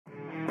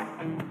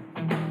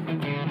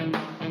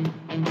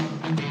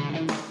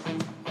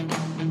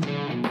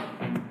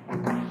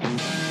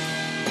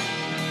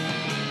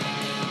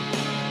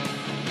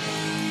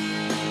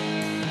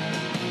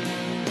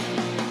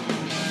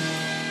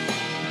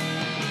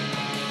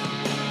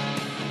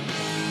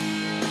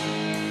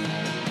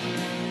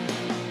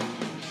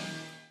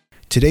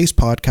Today's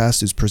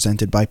podcast is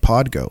presented by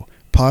Podgo.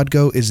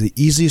 Podgo is the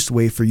easiest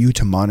way for you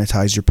to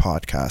monetize your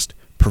podcast,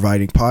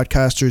 providing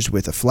podcasters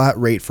with a flat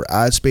rate for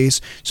ad space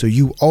so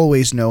you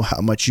always know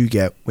how much you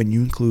get when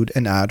you include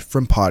an ad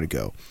from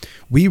Podgo.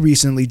 We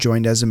recently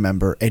joined as a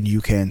member and you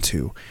can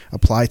too.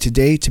 Apply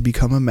today to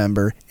become a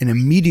member and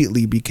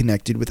immediately be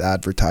connected with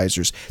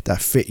advertisers that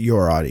fit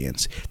your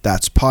audience.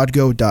 That's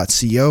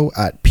podgo.co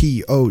at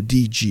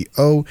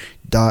podgo.co.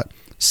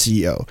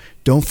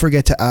 Don't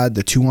forget to add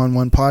the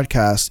 2-on-1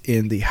 podcast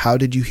in the How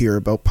Did You Hear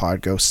About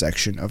Podgo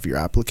section of your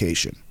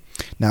application.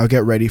 Now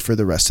get ready for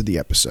the rest of the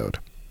episode.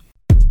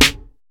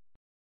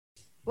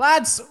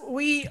 Lads,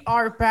 we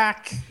are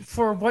back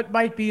for what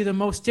might be the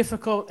most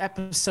difficult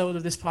episode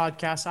of this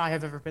podcast I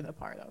have ever been a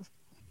part of.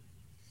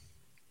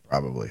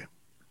 Probably.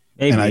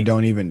 Maybe. And I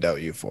don't even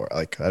doubt you for it.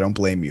 Like, I don't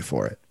blame you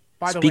for it.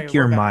 By the way, Speak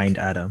your we're back. mind,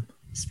 Adam.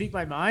 Speak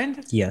my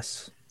mind?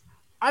 Yes.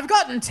 I've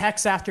gotten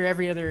texts after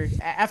every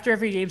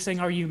game saying,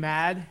 "Are you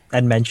mad?"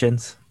 And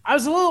mentions. I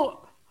was a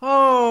little,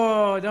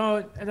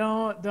 don't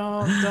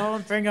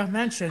bring up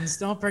mentions.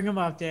 Don't bring them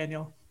up,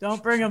 Daniel.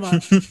 Don't bring them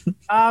up.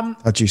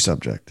 Touchy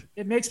subject.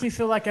 It makes me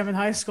feel like I'm in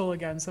high school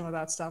again, some of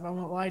that stuff. I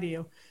won't lie to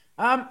you.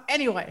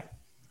 Anyway,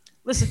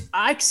 listen,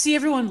 I see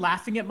everyone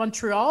laughing at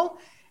Montreal,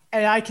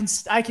 and I can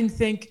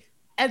think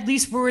at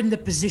least we're in the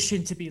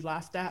position to be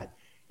laughed at.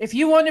 If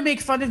you want to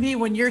make fun of me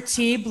when your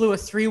team blew a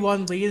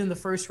 3-1 lead in the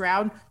first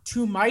round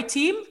to my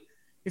team,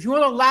 if you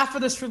want to laugh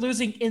at us for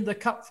losing in the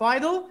cup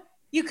final,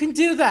 you can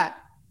do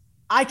that.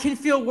 I can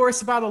feel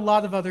worse about a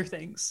lot of other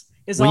things,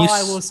 is all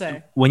I will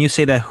say. When you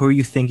say that, who are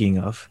you thinking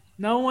of?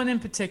 No one in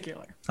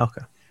particular.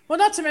 Okay. Well,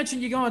 not to mention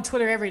you go on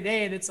Twitter every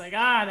day and it's like, the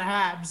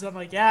Habs. I'm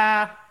like,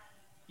 yeah.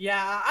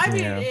 I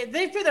mean,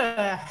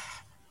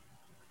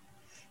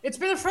 it's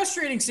been a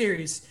frustrating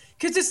series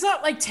because it's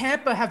not like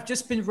Tampa have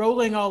just been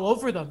rolling all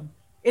over them.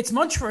 It's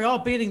Montreal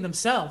beating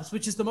themselves,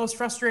 which is the most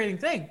frustrating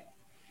thing.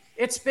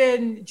 It's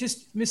been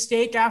just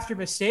mistake after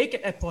mistake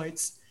at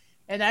points.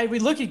 And we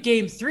look at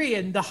game 3,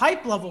 and the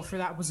hype level for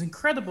that was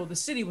incredible. The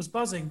city was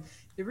buzzing.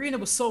 The arena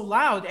was so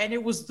loud, and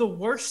it was the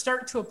worst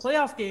start to a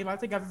playoff game I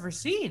think I've ever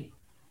seen.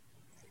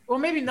 Well,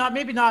 maybe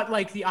not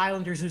like the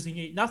Islanders losing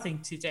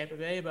 8-0 to Tampa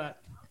Bay,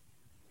 but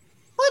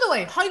by the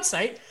way,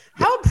 hindsight,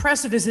 how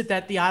impressive is it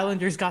that the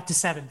Islanders got to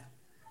 7?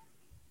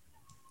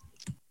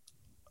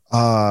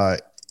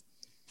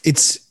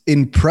 It's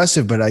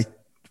impressive, but I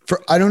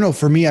don't know.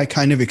 For me, I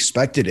kind of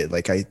expected it.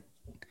 Like I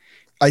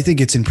think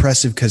it's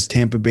impressive because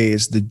Tampa Bay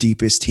is the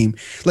deepest team.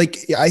 Like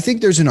I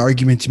think there's an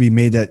argument to be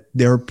made that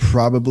they're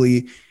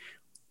probably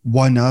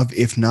one of,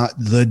 if not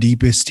the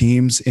deepest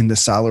teams in the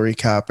salary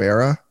cap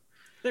era.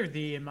 They're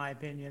in my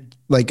opinion.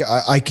 Like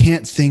I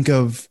can't think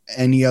of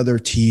any other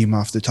team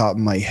off the top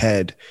of my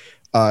head,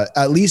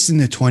 at least in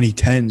the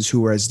 2010s,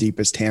 who were as deep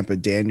as Tampa.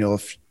 Daniel,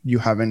 if you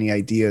have any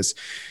ideas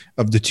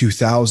of the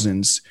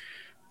 2000s,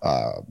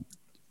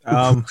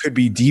 who could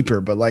be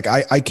deeper, but like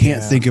I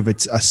can't think of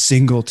it's a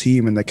single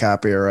team in the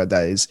cap era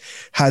that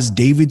has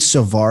David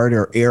Savard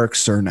or Eric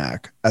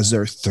Cernak as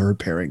their third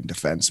pairing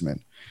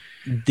defenseman.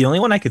 The only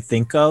one I could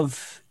think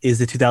of is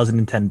the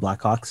 2010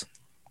 Blackhawks,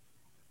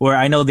 where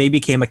I know they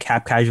became a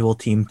cap casual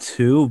team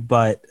too,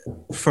 but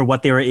for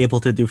what they were able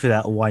to do for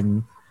that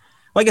one,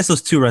 well, I guess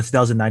those 2 runs,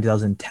 2009,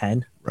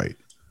 2010, right?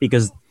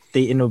 Because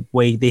they, in a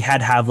way, they had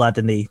Havlat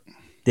and they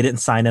didn't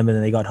sign him, and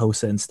then they got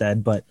Hossa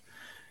instead, but.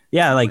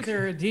 Yeah, like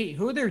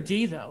who are their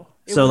D though?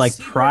 So like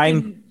Seabrook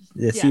Prime,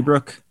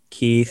 Seabrook,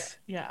 Keith,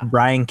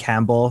 Brian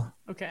Campbell.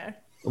 Okay.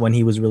 When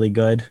he was really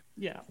good.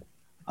 Yeah.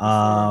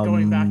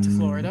 Going back to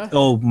Florida.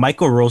 Oh,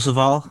 Michael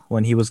Roosevelt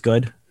when he was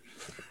good.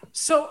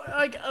 So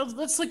like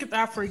let's look at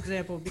that for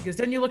example, because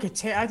then you look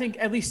at I think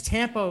at least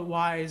Tampa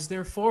wise,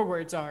 their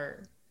forwards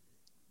are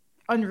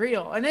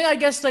unreal. And then I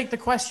guess like the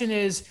question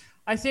is,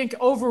 I think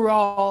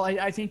overall,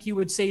 I think you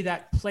would say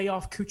that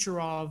playoff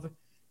Kucherov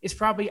is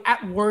probably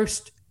at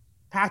worst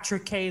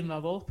Patrick Kane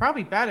level,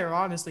 probably better,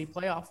 honestly,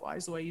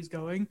 playoff-wise, the way he's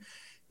going.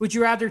 Would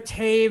you rather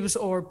Taves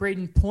or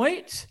Braden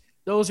Point?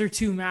 Those are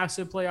 2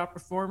 massive playoff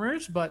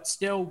performers, but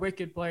still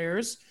wicked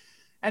players.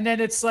 And then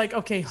it's like,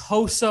 okay,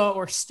 Hossa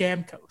or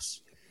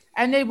Stamkos.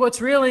 And then what's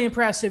really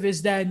impressive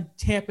is then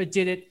Tampa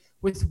did it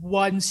with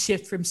 1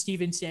 shift from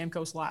Steven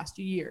Stamkos last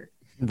year.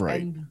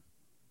 Right. And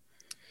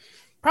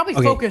probably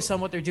focus on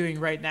what they're doing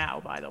right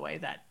now, by the way,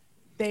 that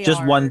they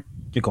just are... one...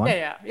 You go on?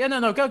 Yeah.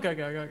 No. Go.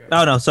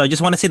 Oh, no. So I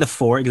just want to say the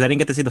 4 because I didn't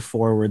get to see the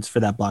forwards for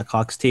that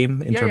Blackhawks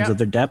team in terms of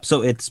their depth.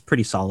 So it's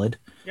pretty solid.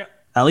 Yeah.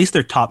 At least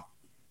they're top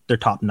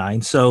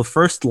 9. So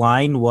first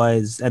line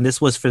was, and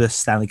this was for the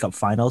Stanley Cup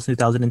Finals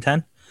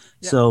 2010.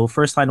 Yeah. So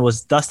first line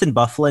was Dustin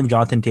Byfuglien,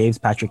 Jonathan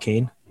Taves, Patrick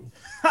Kane.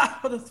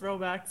 What a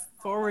throwback.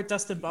 Forward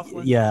Dustin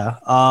Byfuglien.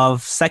 Yeah.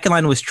 Second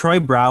line was Troy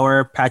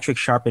Brouwer, Patrick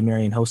Sharp, and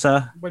Marian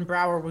Hossa. When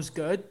Brouwer was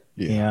good.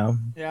 Yeah.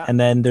 And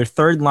then their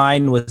third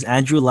line was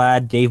Andrew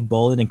Ladd, Dave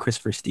Bolin, and Chris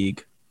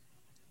Versteeg.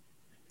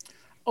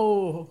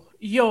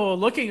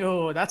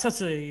 That's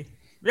such a...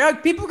 Yeah,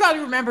 people got to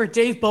remember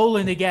Dave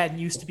Bolin, again,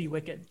 used to be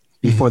wicked.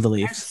 Before the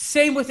Leafs.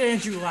 Same with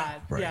Andrew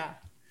Ladd. Right.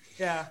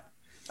 Yeah.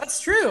 That's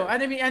true.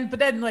 And I mean, but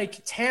then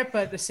like Tampa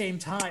at the same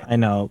time. I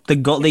know they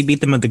beat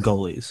them with the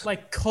goalies.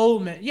 Like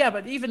Coleman, yeah,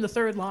 but even the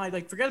third line,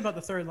 like forget about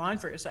the third line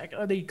for a second.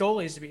 Or the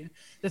goalies, I mean,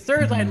 the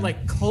third line,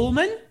 like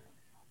Coleman,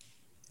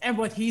 and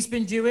what he's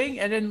been doing,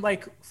 and then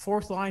like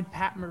fourth line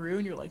Pat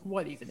Maroon. You're like,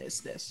 what even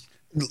is this?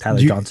 Tyler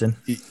Johnson.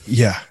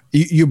 Yeah,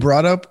 you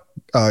brought up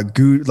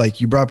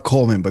you brought up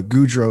Coleman, but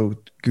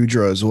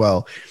Goudreau as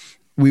well.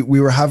 We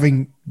were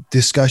having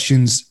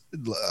discussions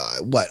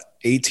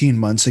 18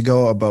 months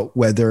ago about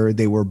whether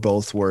they were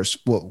both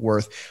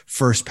worth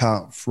first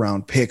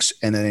round picks,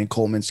 and then in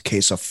Coleman's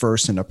case a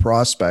first and a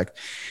prospect.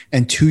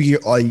 And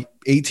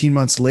 18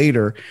 months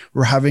later,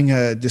 we're having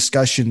a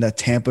discussion that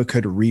Tampa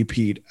could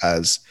repeat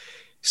as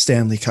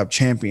Stanley Cup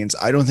champions.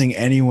 I don't think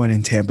anyone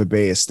in Tampa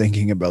Bay is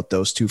thinking about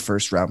those two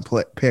first round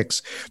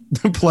picks,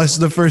 plus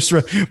the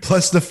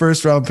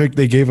first round pick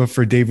they gave up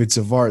for David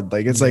Savard.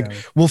 Like it's like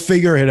we'll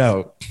figure it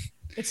out.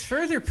 It's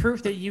further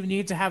proof that you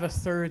need to have a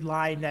third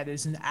line that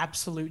is an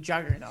absolute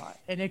juggernaut,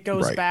 and it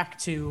goes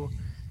back in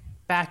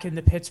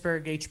the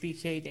Pittsburgh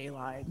HBK day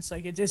lines.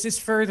 Like it's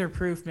just further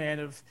proof, man,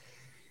 of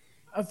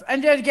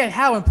and again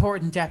how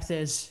important depth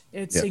is.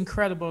 It's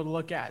incredible to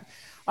look at.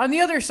 On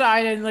the other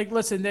side, and like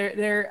listen,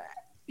 they're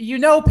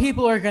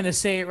people are going to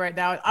say it right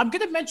now. I'm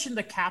going to mention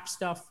the cap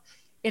stuff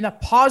in a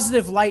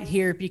positive light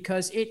here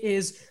because it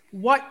is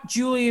what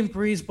Julian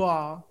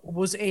Brisebois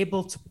was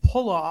able to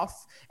pull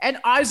off. And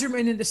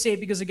Yzerman in the same,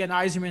 because again,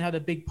 Yzerman had a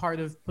big part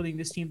of putting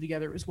this team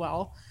together as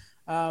well.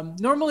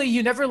 Normally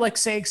you never like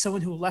saying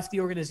someone who left the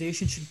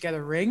organization should get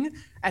a ring.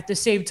 At the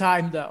same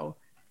time though,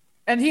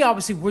 and he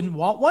obviously wouldn't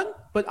want one,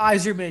 but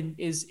Yzerman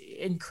is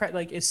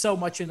is so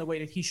much in the way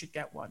that he should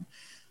get one.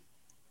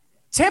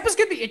 Tampa's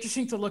going to be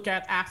interesting to look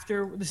at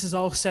after this is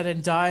all said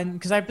and done,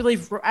 because I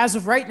believe as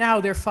of right now,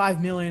 they're $5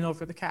 million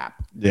over the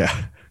cap.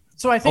 Yeah.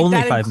 So I think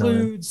only that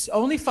includes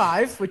only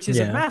 5, which is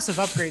a massive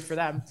upgrade for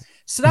them.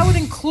 So that would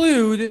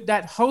include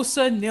that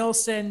Hossa,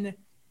 Nilsson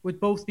would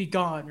both be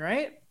gone,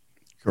 right?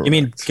 Correct. You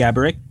mean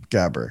Gaborik?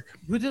 Gaborik.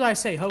 Who did I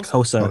say?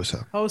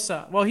 Hossa.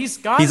 Hossa. Well, he's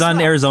gone. He's on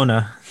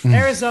Arizona.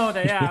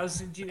 Arizona, yeah.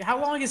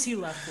 How long is he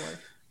left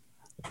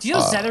for? Do you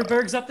know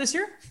Zetterberg's up this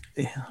year?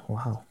 Yeah.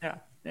 Wow.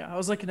 Yeah, I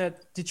was looking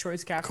at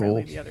Detroit's cap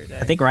Cool. the other day.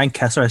 I think Ryan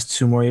Kessler has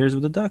 2 more years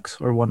with the Ducks,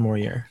 or 1 more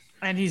year.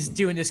 And he's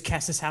doing this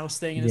Kess's house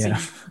thing. And it's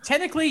like,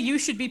 technically, you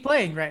should be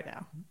playing right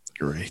now.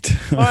 Great.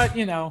 But,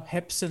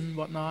 hips and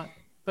whatnot.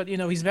 But,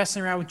 he's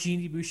messing around with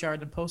Genie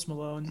Bouchard and Post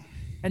Malone.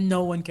 And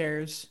no one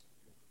cares.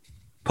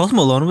 Post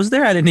Malone was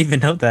there? I didn't even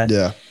know that.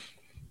 Yeah.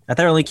 I thought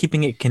they were only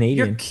keeping it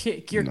Canadian.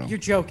 You're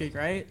joking,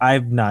 right?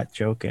 I'm not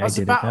joking. I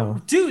didn't know.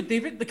 Dude,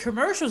 the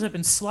commercials have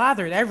been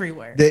slathered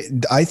everywhere.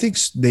 I think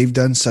they've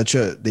done such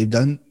a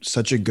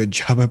good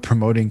job of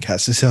promoting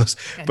Kess's house,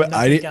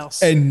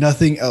 and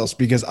nothing else,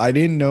 because I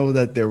didn't know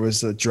that there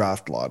was a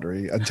draft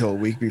lottery until a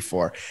week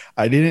before.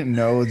 I didn't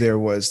know there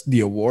was the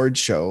award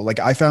show. Like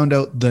I found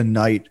out the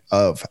night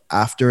of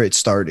after it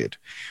started,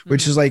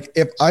 which is like,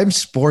 if I'm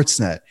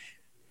Sportsnet,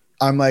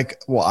 I'm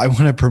like, well, I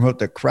want to promote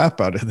the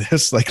crap out of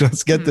this. Like,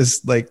 let's get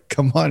this. Like,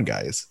 come on,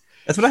 guys.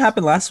 That's what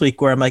happened last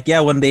week, where I'm like, yeah,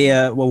 when they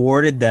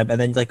awarded them,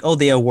 and then like, oh,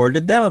 they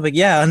awarded them. I'm like,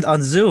 yeah,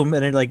 on Zoom,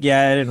 and they're like,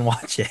 yeah, I didn't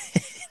watch it.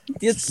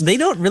 They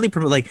don't really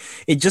promote. Like,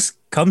 it just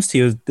comes to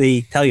you.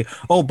 They tell you,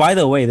 oh, by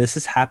the way, this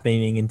is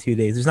happening in 2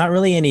 days. There's not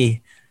really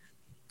any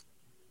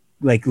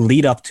like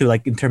lead up to,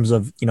 like, in terms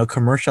of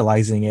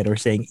commercializing it or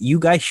saying you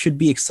guys should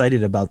be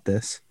excited about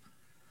this.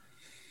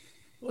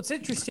 What's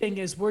interesting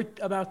is we're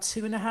about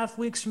 2.5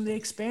 weeks from the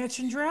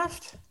expansion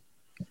draft.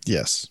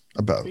 Yes,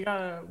 about.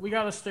 We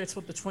gotta start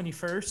with the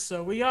 21st,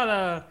 so we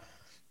gotta.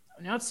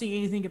 I'm not seeing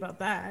anything about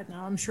that.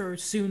 Now I'm sure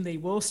soon they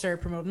will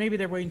start promoting. Maybe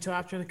they're waiting until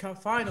after the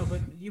Cup final,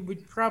 but you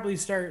would probably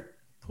start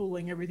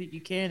pulling everything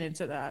you can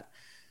into that,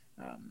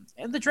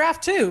 and the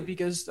draft too,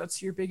 because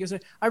that's your biggest.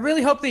 I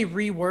really hope they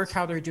rework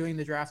how they're doing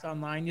the draft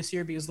online this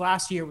year, because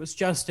last year was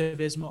just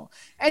abysmal.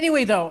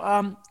 Anyway,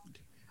 though,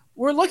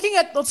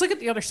 let's look at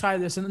the other side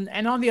of this.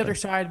 And on the other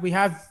side, we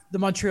have the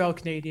Montreal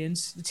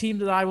Canadiens, the team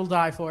that I will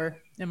die for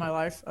in my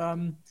life.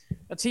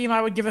 A team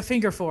I would give a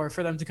finger for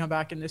them to come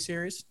back in this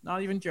series.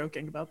 Not even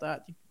joking about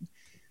that.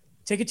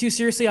 Take it too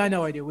seriously. I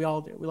know I do. We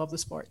all do. We love the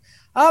sport.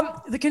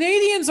 The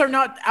Canadiens are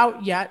not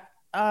out yet,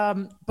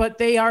 but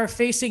they are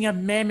facing a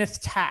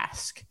mammoth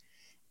task.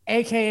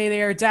 AKA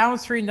they are down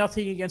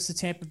 3-0 against the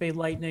Tampa Bay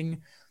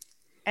Lightning,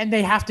 and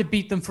they have to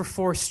beat them for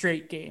 4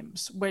 straight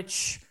games,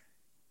 which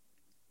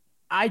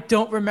I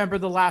don't remember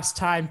the last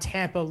time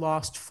Tampa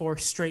lost 4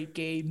 straight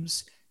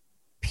games,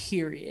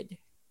 period.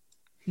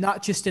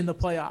 Not just in the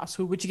playoffs,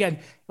 which again,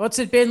 what's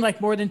it been,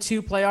 like more than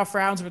 2 playoff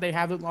rounds where they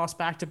haven't lost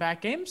back-to-back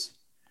games?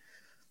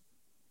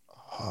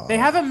 They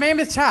have a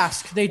mammoth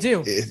task. They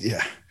do.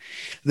 Yeah.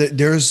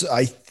 There's,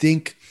 I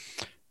think,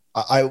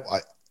 I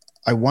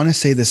want to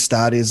say the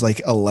stat is like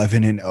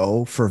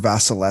 11-0 for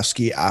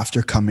Vasilevsky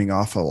after coming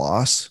off a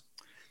loss.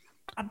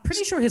 I'm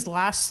pretty sure his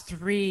last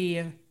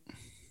 3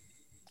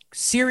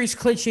 series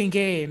clinching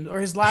games, or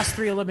his last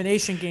 3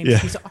 elimination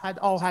games, he's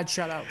all had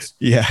shutouts.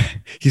 Yeah,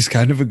 he's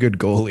kind of a good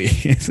goalie.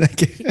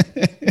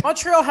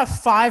 Montreal have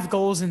 5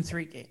 goals in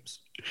 3 games.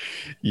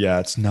 Yeah,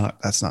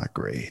 that's not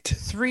great.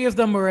 3 of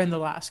them were in the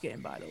last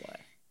game, by the way.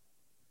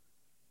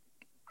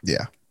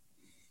 Yeah.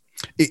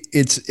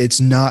 It's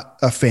not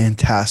a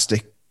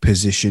fantastic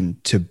position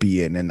to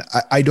be in. And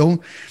I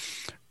don't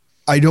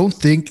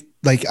think,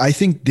 like, I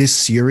think this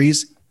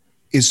series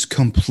is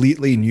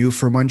completely new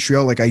for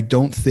Montreal. Like, I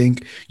don't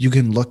think you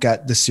can look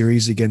at the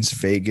series against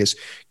Vegas,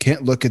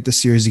 can't look at the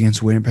series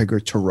against Winnipeg or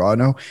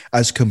Toronto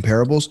as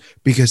comparables,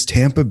 because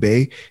Tampa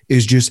Bay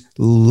is just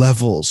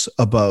levels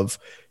above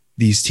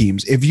these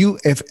teams.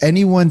 If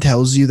anyone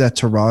tells you that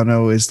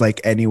Toronto is like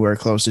anywhere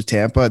close to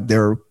Tampa,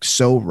 they're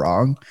so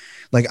wrong.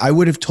 Like, I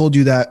would have told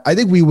you that. I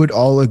think we would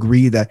all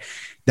agree that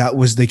that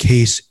was the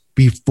case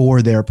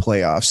before their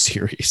playoff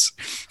series,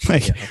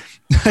 like,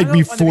 like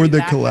before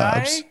the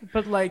collapse.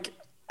 But like,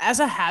 as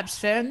a Habs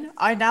fan,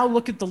 I now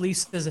look at the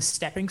Leafs as a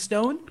stepping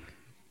stone,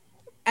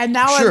 and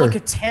now I look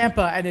at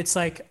Tampa and it's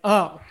like,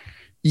 oh,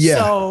 yeah.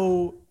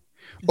 So,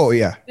 oh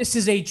yeah, this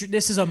is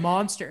a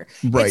monster.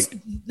 Right.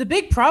 The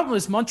big problem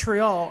is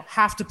Montreal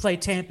have to play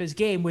Tampa's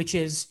game, which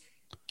is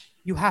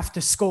you have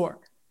to score.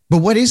 But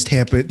what is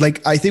Tampa?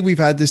 Like, I think we've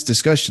had this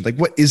discussion. Like,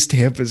 what is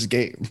Tampa's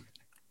game?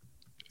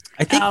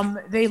 I think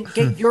they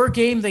get your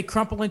game, they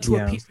crumple into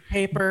a piece of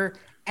paper,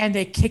 and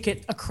they kick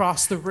it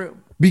across the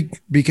room.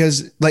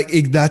 Because like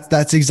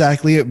that's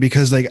exactly it.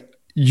 Because like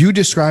you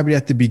described it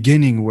at the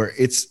beginning, where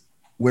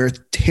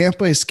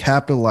Tampa is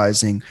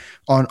capitalizing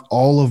on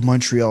all of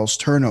Montreal's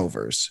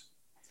turnovers,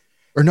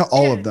 or not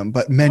all of them,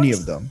 but many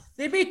of them.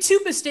 They made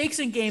 2 mistakes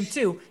in game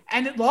 2,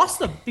 and it lost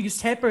them because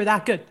Tampa are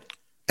that good.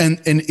 And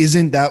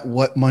isn't that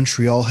what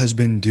Montreal has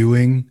been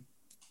doing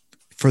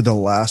for the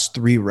last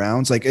 3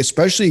 rounds? Like,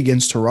 especially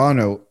against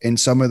Toronto in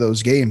some of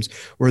those games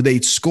where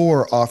they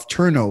score off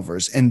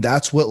turnovers, and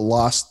that's what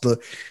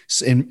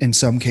in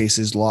some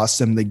cases lost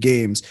them the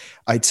games.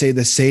 I'd say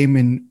the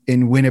same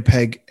in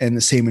Winnipeg and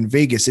the same in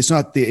Vegas. It's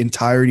not the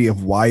entirety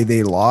of why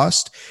they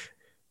lost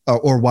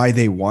or why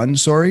they won,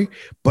 sorry,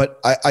 but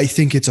I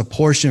think it's a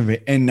portion of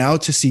it. And now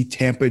to see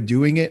Tampa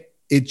doing it,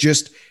 it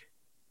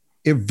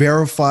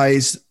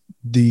verifies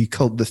the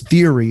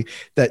theory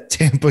that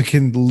Tampa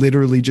can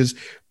literally just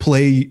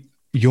play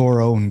your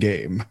own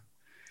game.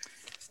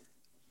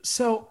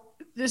 So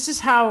this is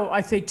how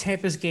I think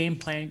Tampa's game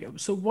plan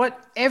goes. So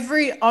what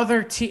every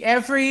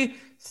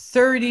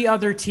 30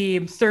 other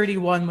team,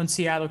 31 when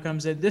Seattle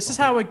comes in, this is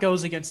how it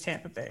goes against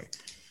Tampa Bay.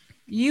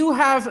 You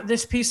have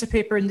this piece of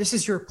paper and this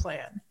is your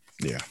plan.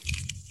 Yeah.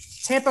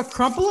 Tampa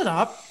crumple it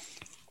up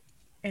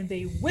and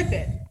they whip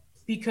it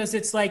because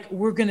it's like,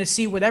 we're going to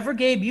see whatever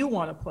game you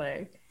want to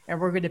play and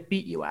we're going to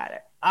beat you at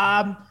it.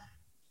 I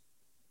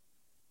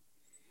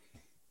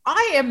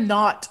am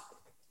not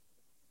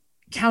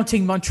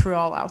counting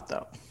Montreal out,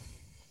 though,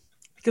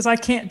 because I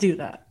can't do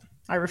that.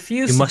 I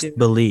refuse to. You must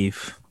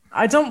believe.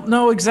 I don't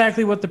know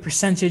exactly what the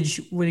percentage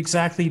would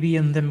exactly be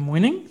in them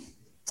winning.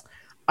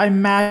 I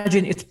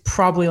imagine it's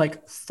probably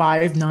like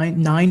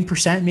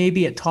 9%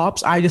 maybe at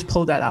tops. I just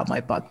pulled that out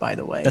my butt, by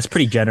the way. That's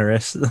pretty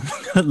generous. The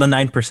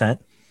 9%.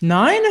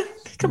 9?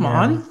 Come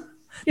on.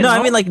 No,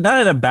 I mean, like,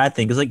 not a bad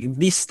thing, because like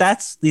these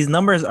stats, these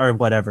numbers are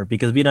whatever,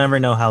 because we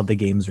never know how the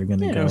games are going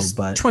to go.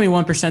 But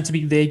 21% to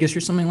beat Vegas or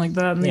something like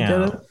that, and they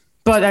did it.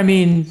 But I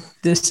mean,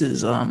 this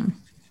is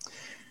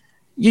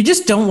you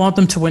just don't want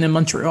them to win in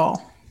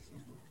Montreal.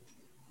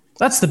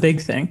 That's the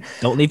big thing.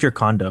 Don't leave your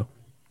condo.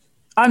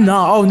 I'm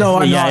not. Oh no,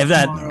 I'm not. Yeah, if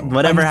that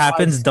whatever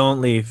happens,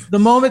 don't leave. The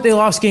moment they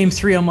lost game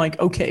 3, I'm like,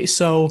 okay,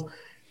 so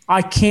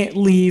I can't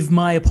leave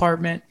my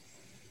apartment.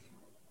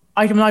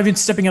 I'm not even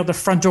stepping out the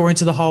front door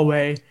into the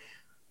hallway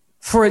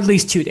for at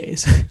least 2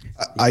 days.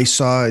 I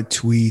saw a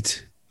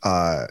tweet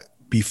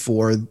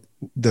before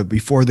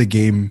the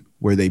game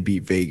where they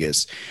beat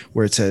Vegas,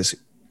 where it says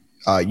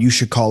you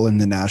should call in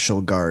the National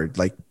Guard.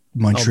 Like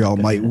Montreal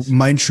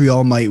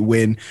might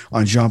win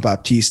on Jean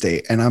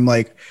Baptiste, and I'm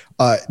like,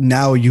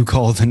 now you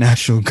call the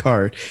National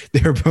Guard.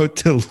 They're about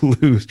to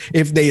lose.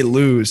 If they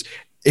lose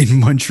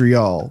in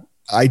Montreal,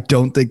 I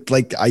don't think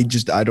I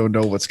don't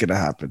know what's gonna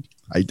happen.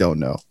 I don't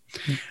know.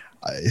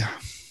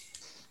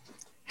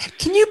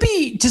 Can you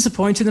be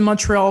disappointed in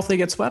Montreal if they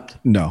get swept?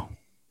 No.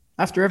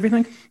 After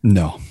everything?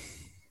 No.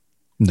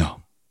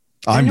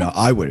 I'm not.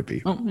 I wouldn't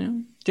be. Oh, yeah.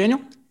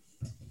 Daniel?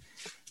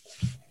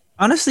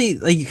 Honestly,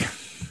 like,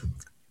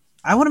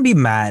 I wouldn't be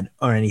mad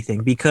or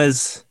anything,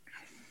 because,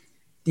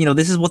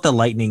 this is what the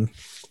Lightning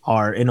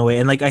are in a way.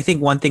 And like, I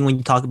think one thing when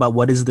you talk about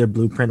what is their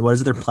blueprint, what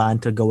is their plan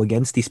to go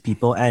against these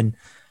people, and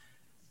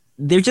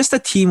they're just a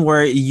team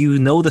where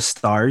the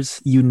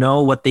stars,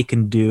 what they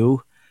can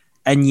do,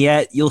 and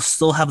yet you'll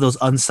still have those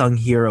unsung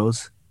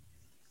heroes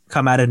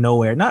come out of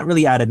nowhere. Not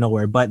really out of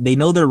nowhere, but they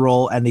know their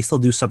role and they still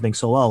do something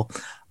so well.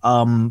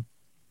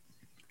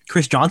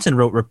 Chris Johnson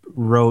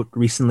wrote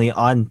recently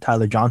on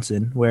Tyler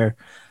Johnson, where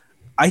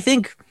I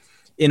think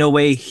in a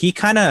way he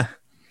kind of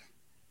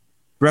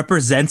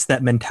represents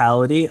that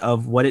mentality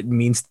of what it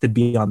means to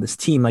be on this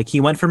team. Like, he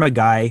went from a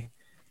guy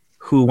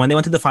who, when they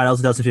went to the finals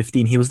in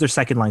 2015, he was their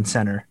second line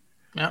center.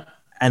 Yeah.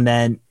 And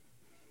then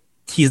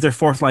he's their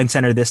fourth line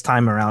center this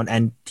time around,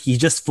 and he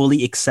just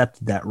fully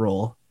accepted that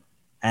role.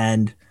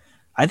 And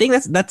I think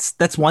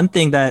that's one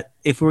thing that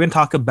if we're gonna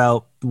talk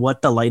about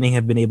what the Lightning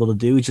have been able to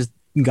do, just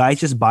guys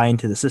just buy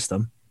into the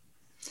system.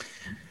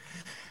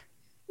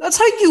 That's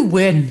how you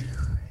win.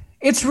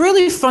 It's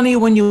really funny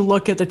when you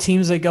look at the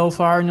teams that go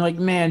far and you're like,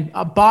 man,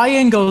 a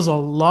buy-in goes a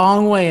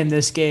long way in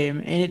this game.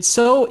 And it's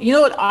so, you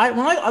know what, I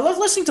love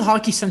listening to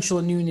Hockey Central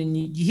at noon, and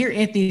you hear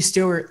Anthony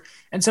Stewart,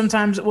 and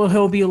sometimes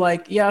he'll be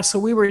like, yeah, so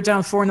we were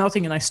down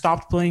 4-0 and I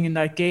stopped playing in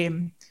that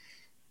game.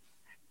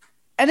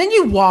 And then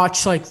you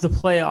watch like the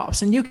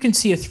playoffs and you can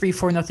see a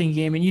 3-4-0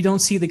 game and you don't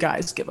see the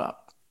guys give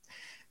up.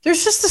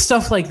 There's just the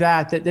stuff like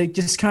that they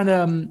just kind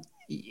of,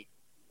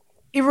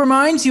 it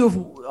reminds you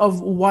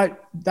of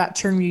what that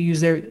term you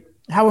use there,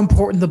 how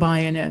important the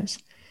buy-in is.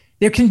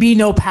 There can be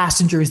no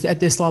passengers at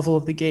this level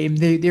of the game.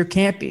 There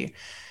can't be.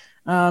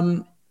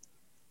 I'll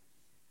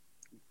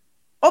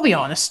be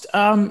honest.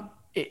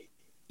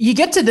 You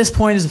get to this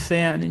point as a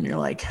fan and you're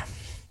like,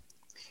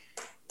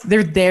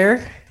 they're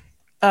there,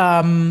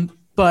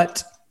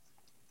 but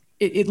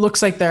it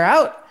looks like they're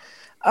out.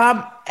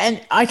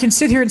 And I can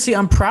sit here and say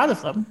I'm proud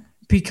of them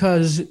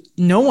because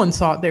no one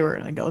thought they were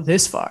going to go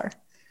this far.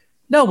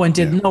 No one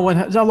did. Yeah.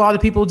 A lot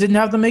of people didn't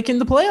have them making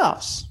the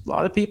playoffs. A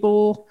lot of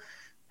people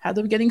had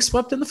them getting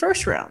swept in the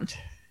first round.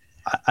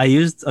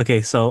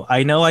 So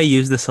I know I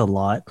use this a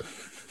lot,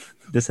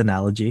 this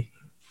analogy,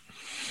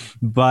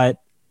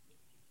 but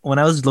when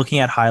I was looking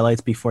at highlights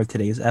before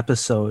today's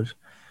episode,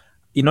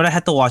 you know what I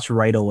had to watch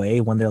right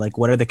away when they're like,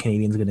 what are the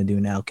Canadians going to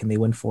do now? Can they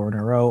win 4 in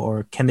a row?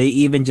 Or can they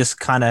even just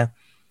kind of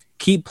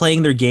keep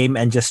playing their game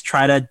and just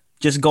try to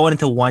just go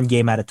into one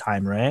game at a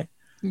time, right?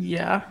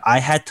 Yeah. I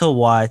had to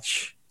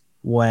watch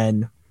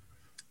when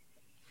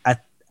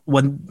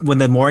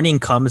the morning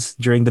comes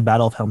during the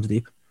Battle of Helm's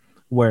Deep,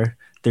 where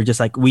they're just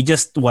like, we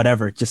just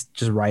whatever,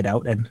 just ride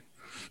out and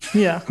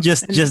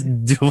just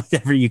do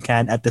whatever you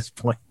can at this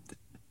point.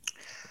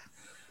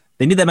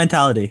 They need that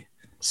mentality.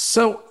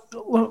 So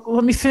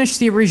let me finish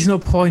the original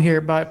point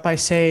here by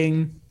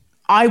saying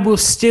I will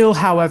still,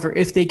 however,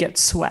 if they get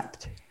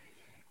swept,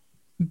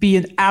 be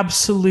an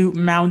absolute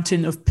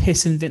mountain of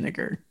piss and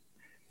vinegar.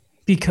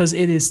 Because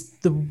it is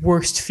the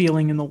worst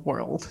feeling in the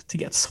world to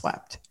get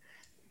swept.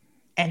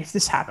 And if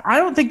this happened, I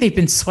don't think they've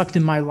been swept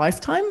in my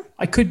lifetime.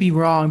 I could be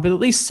wrong, but at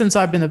least since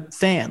I've been a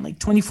fan, like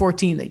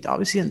 2014, they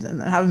obviously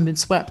haven't been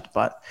swept.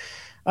 But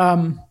I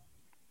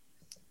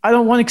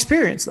don't want to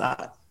experience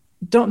that.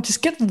 Don't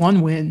just get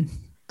one win.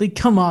 Like,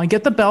 come on,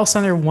 get the Bell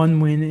Center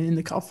one win in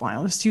the Cup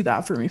final. Just do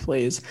that for me,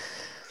 please.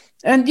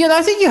 And yeah,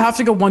 I think you have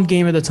to go one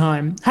game at a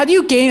time. How do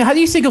you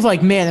think of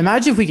like, man,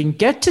 imagine if we can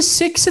get to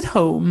 6 at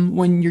home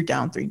when you're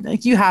down 3.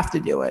 Like, you have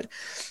to do it.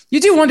 You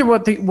do wonder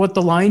what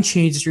the line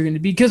changes are going to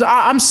be, because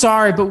I'm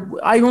sorry, but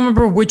I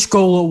remember which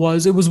goal it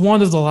was. It was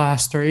one of the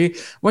last 3.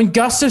 When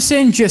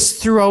Gustafsson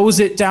just throws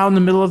it down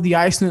the middle of the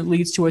ice and it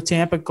leads to a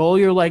Tampa goal,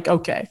 you're like,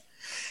 okay.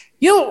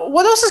 You know,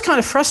 what else is kind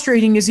of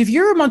frustrating is if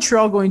you're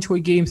Montreal going to a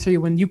game 3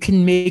 when you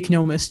can make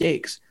no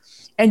mistakes,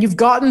 and you've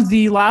gotten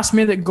the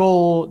last-minute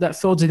goal that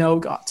Phil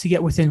Deneau got to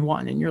get within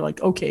 1. And you're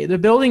like, okay, the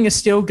building is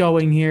still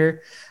going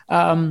here.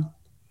 And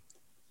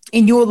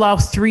you allow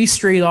 3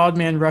 straight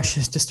odd-man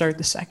rushes to start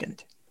the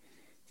second.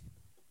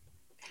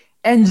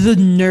 And the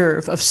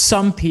nerve of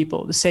some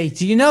people to say,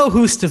 do you know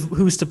who's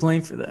to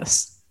blame for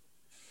this?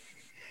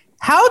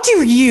 How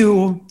do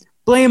you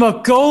blame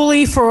a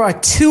goalie for a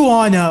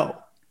 2-on-0?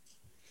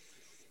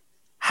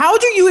 How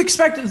do you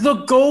expect the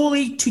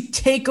goalie to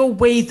take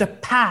away the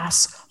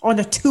pass on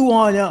a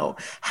 2-on-0?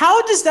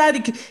 How does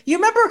that? You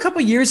remember a couple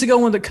years ago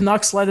when the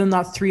Canucks let in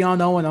that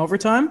 3-on-0 in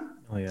overtime?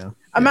 Oh yeah.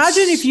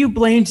 Imagine if you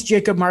blamed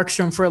Jacob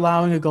Markstrom for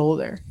allowing a goal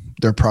there.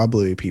 There are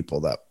probably people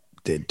that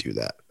did do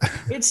that.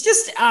 It's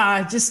just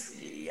I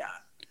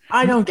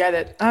don't get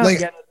it. I don't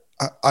get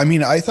it. I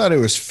mean, I thought it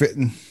was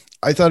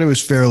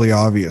fairly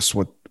obvious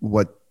what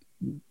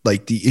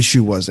like the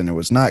issue was, and it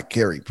was not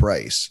Carey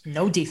Price.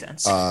 No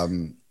defense.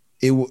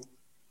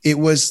 It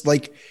was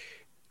like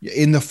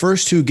in the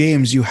first 2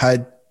 games you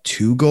had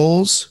 2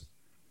 goals,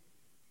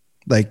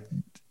 like,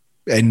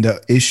 and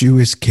the issue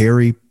is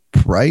Carey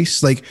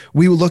Price. Like,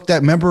 we looked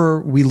at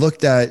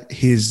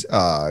his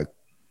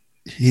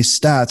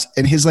stats,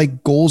 and his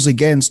like goals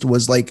against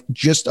was like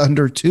just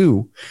under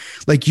 2.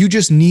 Like, you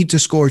just need to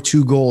score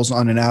 2 goals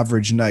on an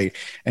average night,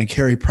 and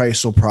Carey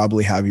Price will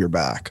probably have your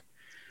back.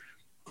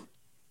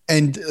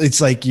 And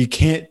it's like, you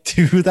can't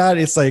do that.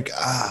 It's like,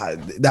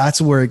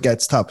 that's where it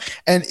gets tough.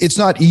 And it's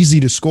not easy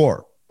to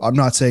score. I'm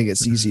not saying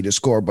it's easy to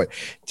score, but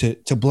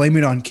to blame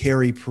it on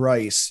Carey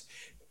Price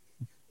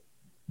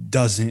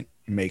doesn't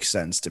make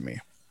sense to me.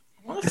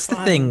 That's the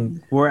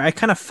thing where I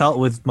kind of felt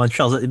with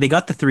Montreal. They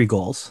got the 3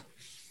 goals.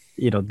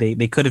 You know, they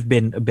could have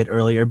been a bit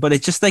earlier, but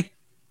it's just like,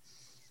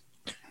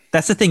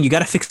 that's the thing. You got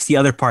to fix the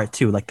other part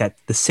too, like the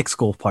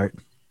 6-goal part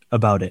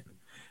about it,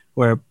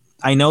 where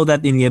I know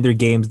that in the other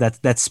games that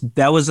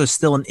was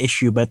still an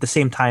issue, but at the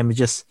same time, it's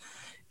just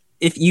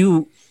if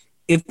I'm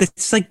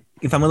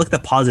gonna look at the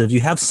positive, you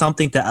have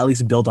something to at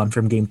least build on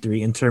from game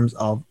 3 in terms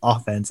of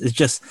offense. It's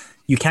just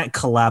you can't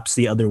collapse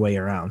the other way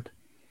around.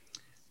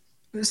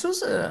 This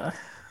was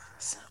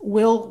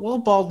Will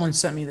Baldwin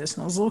sent me this,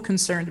 and I was a little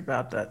concerned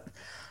about that.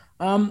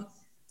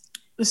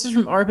 This is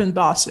from Arpin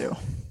Basu,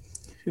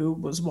 who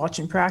was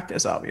watching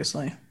practice,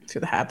 obviously, for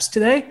the Habs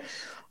today.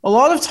 A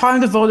lot of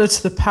time devoted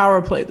to the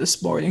power play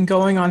this morning,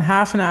 going on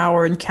half an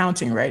hour and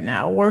counting right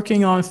now,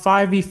 working on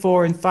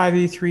 5v4 and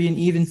 5v3 and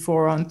even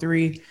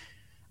 4-on-3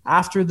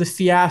 after the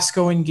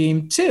fiasco in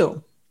Game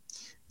 2.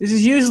 This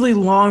is usually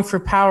long for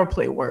power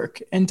play work,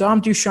 and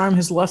Dom Ducharme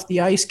has left the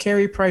ice.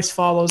 Carey Price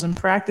follows, and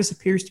practice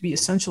appears to be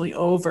essentially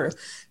over.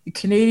 The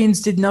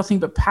Canadians did nothing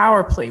but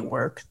power play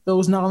work.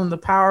 Those not on the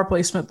power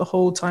play spent the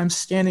whole time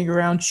standing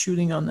around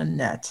shooting on the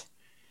net.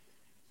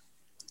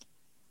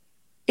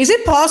 Is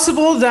it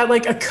possible that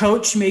like a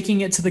coach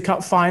making it to the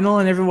Cup final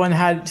and everyone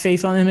had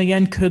faith on him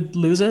again could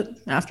lose it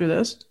after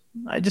this?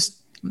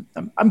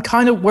 I'm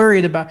kind of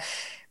worried about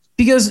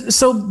because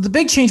so the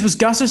big change was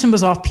Gustafsson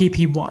was off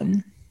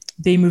PP1.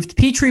 They moved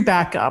Petrie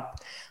back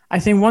up. I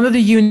think one of the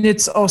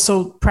units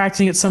also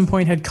practicing at some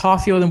point had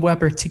Caulfield and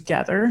Weber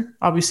together.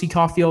 Obviously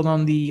Caulfield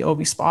on the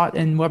OB spot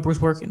and Weber was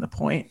working the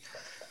point.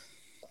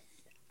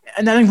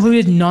 And that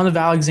included none of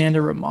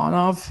Alexander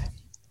Romanov.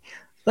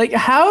 Like,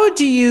 how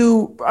do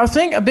you? I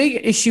think a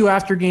big issue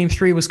after Game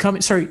 3 was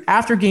coming. Sorry,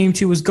 after Game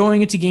 2 was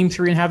going into Game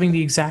 3 and having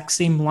the exact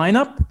same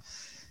lineup.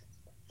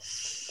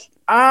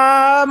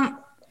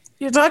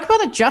 You talk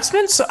about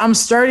adjustments. I'm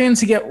starting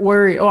to get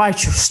worried. Oh, I'm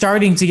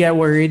starting to get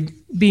worried.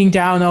 Being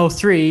down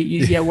 0-3,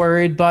 you get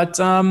worried. But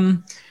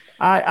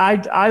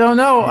I don't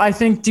know. I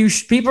think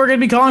people are going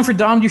to be calling for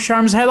Dom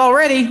Ducharme's head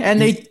already,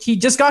 and he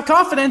just got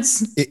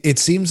confidence. It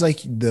seems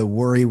like the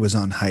worry was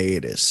on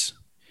hiatus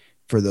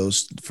for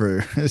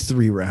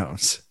 3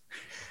 rounds,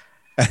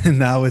 and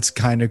now it's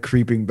kind of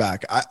creeping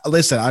back.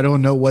 Listen, I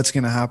don't know what's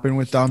going to happen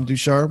with Dom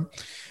Ducharme.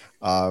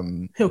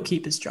 He'll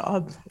keep his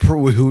job.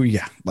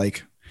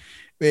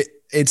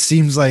 It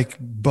seems like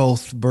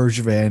both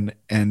Bergevin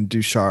and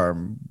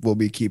Ducharme will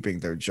be keeping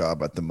their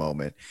job at the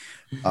moment.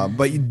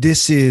 But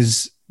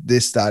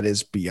that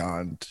is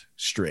beyond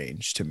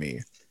strange to me.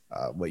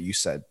 What you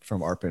said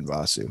from Arpin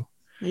Basu.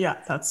 Yeah,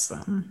 that's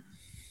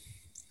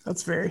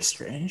very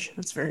strange.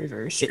 That's very,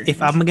 very strange.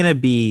 If I'm gonna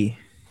be,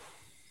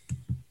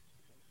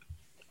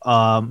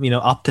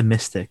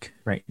 optimistic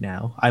right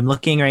now, I'm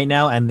looking right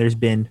now, and there's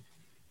been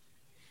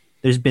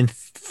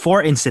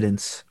 4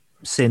 incidents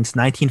since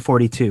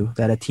 1942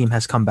 that a team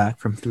has come back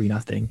from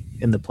 3-0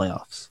 in the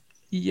playoffs.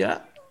 Yeah,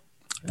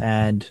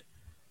 and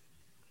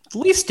the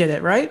Leafs did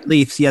it, right?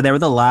 Leafs, yeah, they were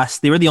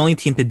the only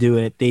team to do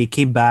it. They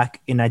came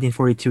back in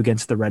 1942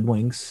 against the Red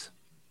Wings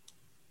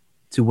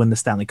to win the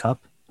Stanley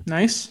Cup.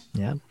 Nice.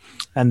 Yeah.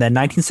 And then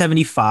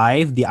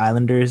 1975, the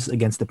Islanders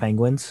against the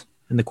Penguins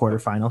in the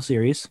quarterfinal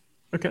series.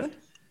 Okay.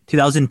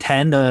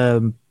 2010,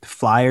 the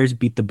Flyers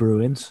beat the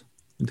Bruins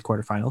in the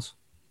quarterfinals.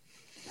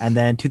 And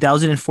then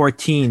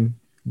 2014,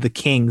 the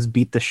Kings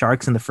beat the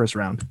Sharks in the first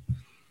round.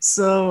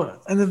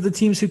 So, and of the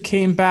teams who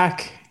came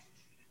back,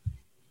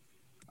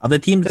 of the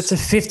teams, that's a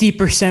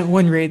 50%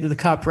 win rate of the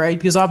Cup, right?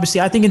 Because obviously,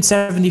 I think in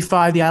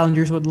 75, the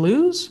Islanders would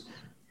lose.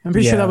 I'm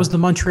pretty sure that was the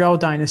Montreal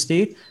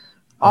dynasty.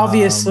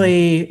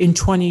 Obviously, in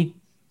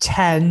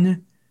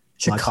 2010,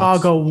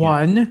 Chicago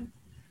won. Yeah.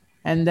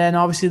 And then,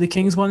 obviously, the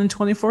Kings won in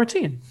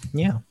 2014.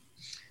 Yeah.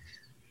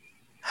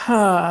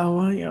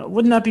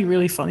 Wouldn't that be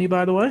really funny,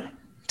 by the way?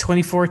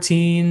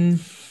 2014,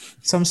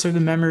 some sort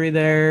of memory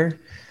there.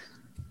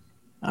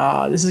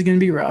 This is going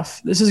to be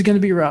rough.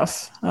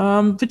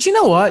 But you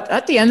know what?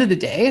 At the end of the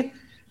day,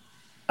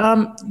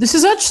 this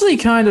is actually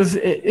kind of,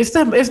 if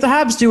the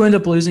Habs do end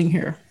up losing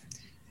here,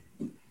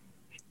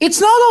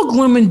 it's not all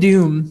gloom and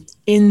doom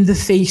in the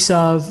face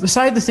of,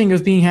 beside the thing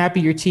of being happy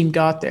your team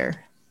got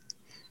there.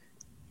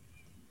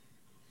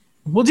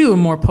 We'll do a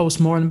more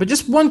post-mortem, but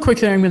just one quick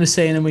thing I'm going to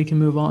say, and then we can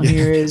move on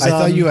here. Is I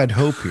thought you had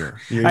hope here.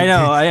 I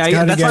know.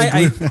 That's why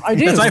I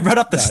do. That's why I brought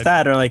up the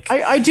stat. Or like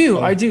I do.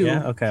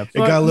 Yeah, okay. It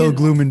got a little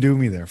gloom and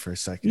doomy there for a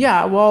second.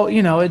 Yeah. Well,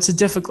 it's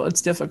difficult.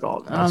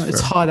 It's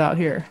hot out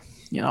here.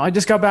 I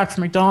just got back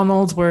from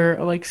McDonald's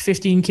where like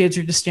 15 kids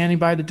are just standing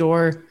by the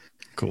door.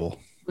 Cool.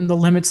 And the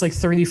limit's like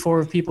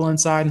 34 people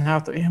inside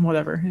and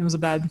whatever. It was a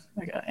bad.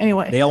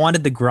 Anyway. They all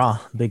wanted the Grand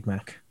Big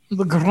Mac.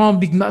 The Grand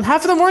Big Mac.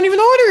 Half of them weren't even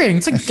ordering.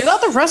 It's like, get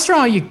out the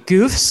restaurant, you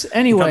goofs.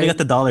 Anyway. They got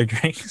the dollar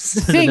drinks.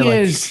 The thing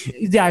is,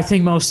 I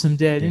think most of them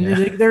did.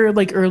 And they're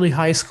like early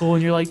high school,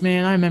 and you're like,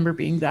 man, I remember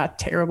being that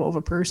terrible of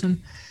a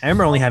person. I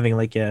remember only having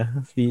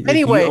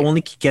anyway, you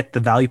only get the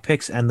value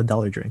picks and the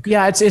dollar drink.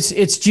 Yeah,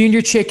 it's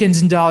junior chickens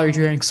and dollar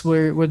drinks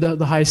were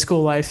the high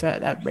school life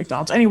at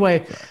McDonald's.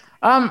 Anyway,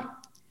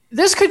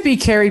 this could be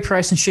Carey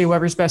Price and Shea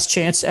Weber's best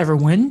chance to ever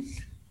win.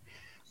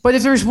 But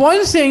if there's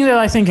one thing that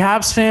I think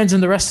Habs fans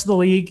and the rest of the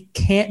league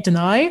can't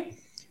deny,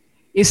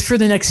 is for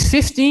the next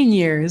 15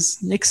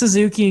 years, Nick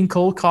Suzuki and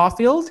Cole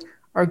Caulfield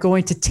are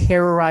going to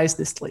terrorize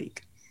this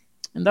league.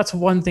 And that's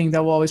one thing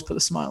that will always put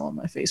a smile on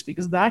my face,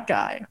 because that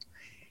guy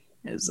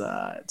is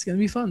it's going to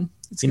be fun.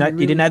 You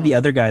didn't add the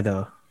other guy,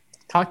 though.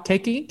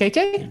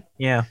 KK?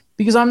 Yeah.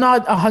 Because I'm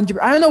not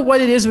 100%. I don't know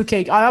what it is with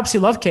KK. I obviously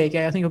love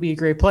KK. I think he'll be a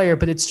great player,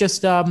 but it's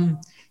just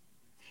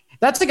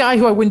that's the guy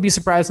who I wouldn't be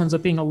surprised ends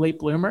up being a late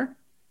bloomer.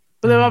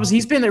 But then obviously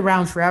he's been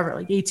around forever,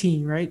 like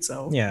 18, right?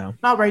 So Yeah.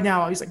 not right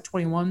now. He's like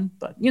 21,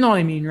 but you know what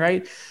I mean,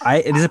 right?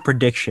 It is a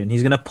prediction.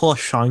 He's gonna pull a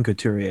Sean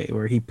Couturier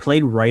where he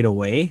played right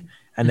away,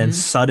 and then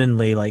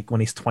suddenly, like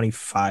when he's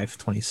 25,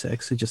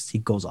 26, he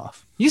goes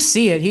off. You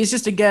see it. He's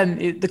just,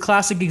 again, the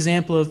classic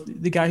example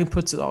of the guy who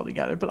puts it all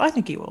together. But I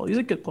think he will. He's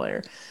a good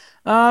player.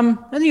 And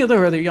the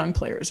other young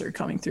players are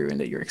coming through and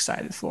that you're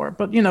excited for.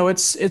 But,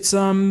 it's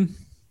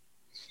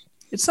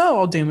not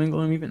all doom and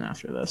gloom even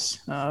after this.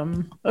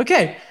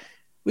 Okay.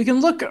 We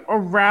can look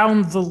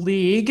around the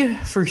league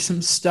for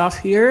some stuff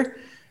here.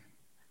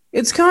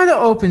 It's kind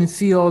of open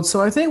field,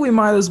 so I think we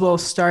might as well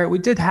start. We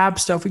did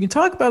have stuff. We can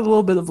talk about a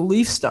little bit of the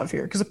Leaf stuff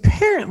here, because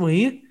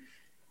apparently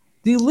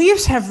the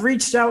Leafs have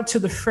reached out to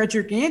the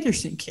Frederik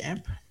Andersen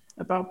camp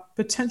about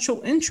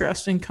potential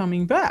interest in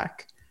coming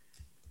back.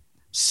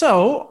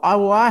 So I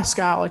will ask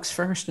Alex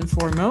first and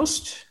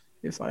foremost,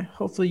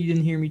 hopefully you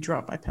didn't hear me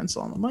drop my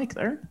pencil on the mic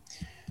there.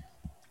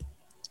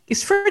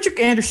 Is Frederik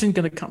Andersen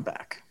going to come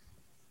back?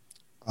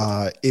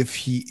 If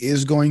he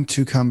is going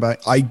to come back,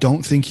 I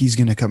don't think he's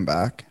going to come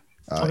back,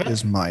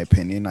 is my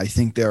opinion. I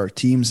think there are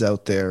teams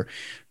out there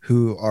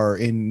who are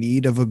in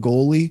need of a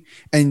goalie.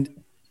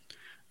 And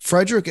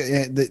Frederik,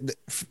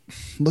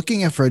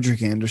 looking at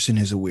Frederik Andersen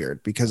is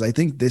weird because I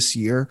think this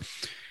year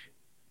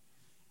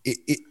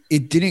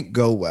it didn't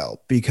go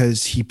well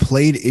because he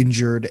played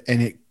injured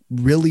and it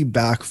really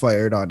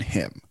backfired on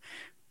him.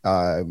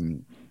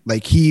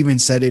 Like he even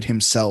said it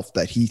himself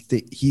that he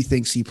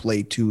thinks he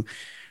played too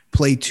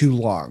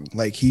long.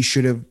 Like he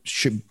should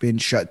been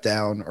shut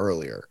down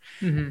earlier.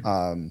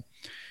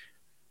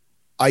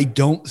 I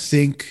don't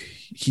think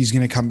he's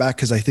going to come back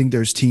because I think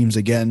there's teams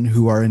again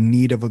who are in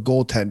need of a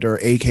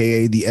goaltender,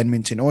 aka the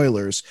Edmonton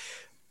Oilers,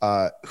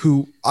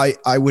 who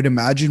I would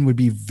imagine would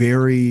be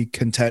very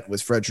content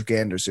with Frederik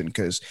Andersen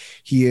because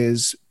he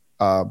is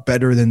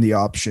better than the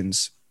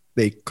options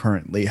they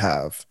currently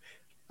have,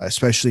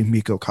 especially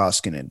Mikko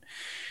Koskinen.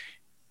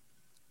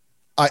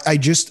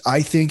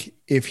 I think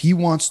if he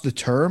wants the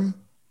term,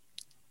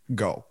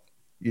 go.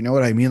 You know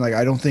what I mean? Like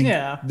I don't think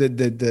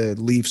the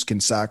Leafs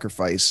can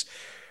sacrifice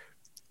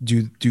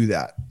do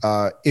that.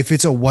 If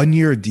it's a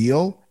 1-year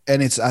deal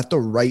and it's at the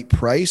right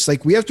price,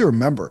 like we have to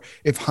remember,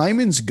 if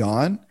Hyman's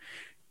gone,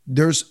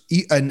 there's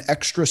an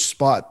extra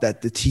spot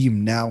that the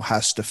team now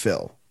has to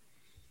fill.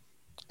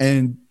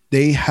 And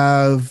they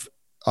have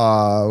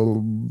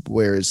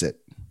where is it?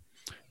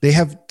 They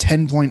have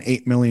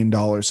 $10.8 million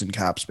in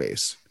cap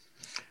space.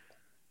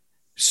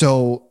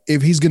 So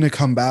if he's going to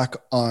come back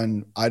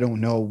on, I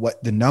don't know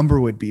what the number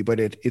would be, but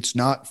it's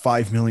not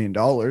 $5 million,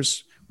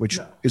 which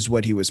is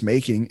what he was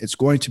making. It's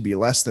going to be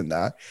less than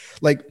that.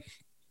 Like,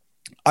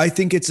 I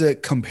think it's a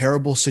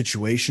comparable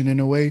situation in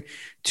a way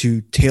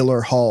to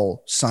Taylor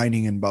Hall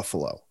signing in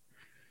Buffalo,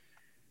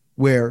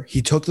 where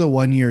he took the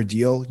 1-year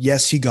deal.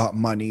 Yes, he got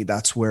money.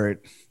 That's where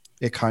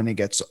it kind of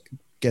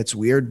gets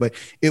weird, but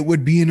it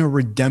would be in a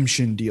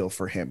redemption deal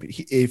for him.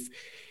 If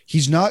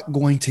he's not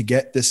going to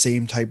get the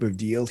same type of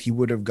deal he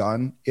would have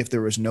gotten if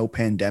there was no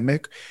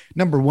pandemic.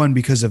 Number one,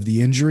 because of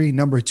the injury.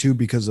 Number two,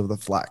 because of the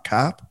flat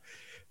cap.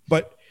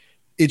 But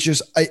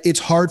it's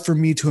hard for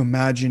me to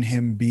imagine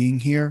him being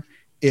here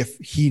if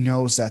he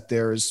knows that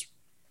there's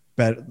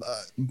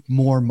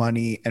more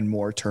money and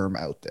more term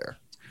out there.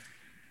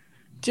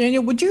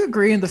 Daniel, would you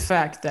agree in the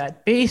fact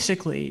that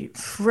basically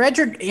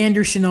Frederik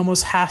Andersen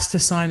almost has to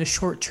sign a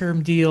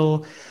short-term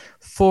deal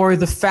for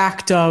the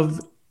fact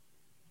of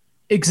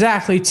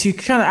exactly to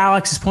kind of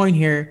Alex's point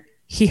here,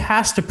 he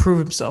has to prove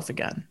himself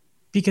again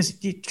because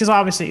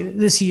obviously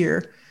this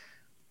year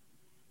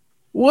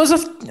was a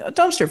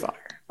dumpster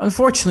fire,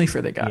 unfortunately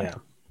for the guy. Yeah.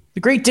 The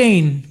Great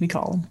Dane, we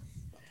call him.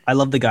 I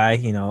love the guy.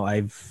 You know,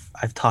 I've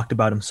talked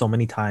about him so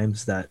many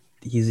times that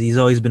he's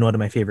always been one of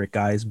my favorite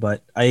guys,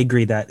 but I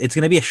agree that it's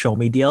going to be a show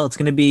me deal. It's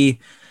going to be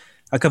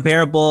a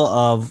comparable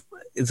of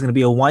it's going to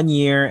be a 1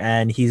 year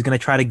and he's going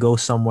to try to go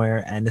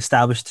somewhere and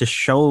establish to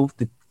show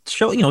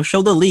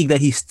the league that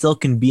he still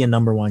can be a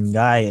number one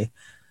guy.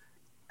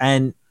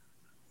 And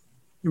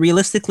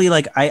realistically,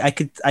 like I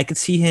could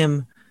see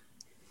him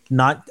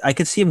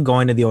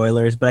going to the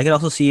Oilers, but I could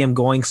also see him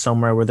going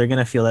somewhere where they're going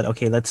to feel that,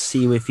 okay, let's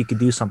see if he could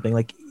do something.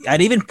 Like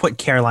I'd even put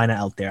Carolina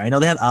out there. I know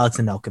they have Alex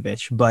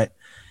Nedeljkovic, but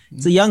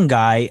it's a young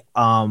guy.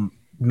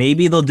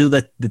 Maybe they'll do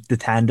the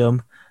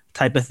tandem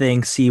type of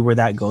thing, see where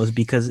that goes,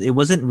 because it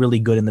wasn't really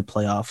good in the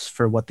playoffs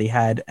for what they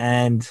had.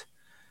 And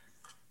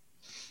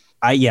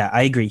I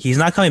agree. He's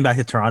not coming back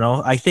to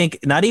Toronto. I think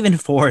not even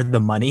for the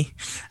money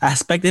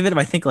aspect of it,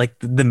 but I think like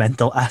the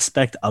mental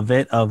aspect of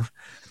it, of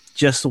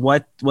just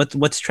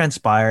what's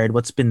transpired,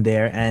 what's been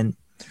there. And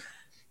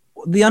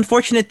the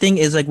unfortunate thing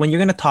is like when you're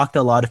going to talk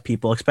to a lot of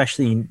people,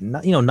 especially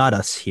not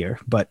us here,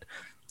 but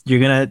you're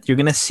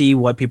gonna see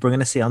what people are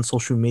gonna say on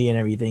social media and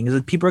everything, is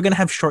that people are gonna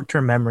have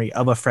short-term memory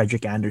of a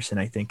Frederik Andersen,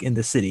 I think, in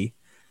the city,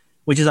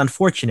 which is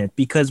unfortunate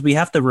because we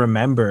have to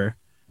remember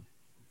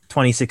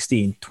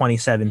 2016,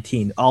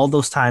 2017, all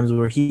those times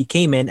where he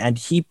came in and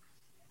he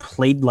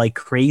played like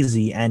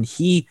crazy and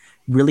he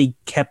really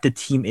kept the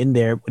team in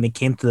there when it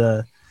came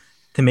to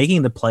to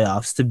making the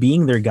playoffs, to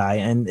being their guy.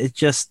 And it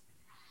just,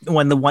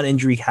 when the one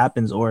injury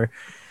happens, or,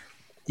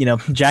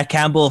 Jack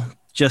Campbell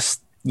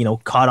just,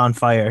 caught on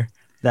fire,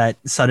 that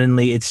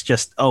suddenly it's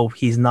just, oh,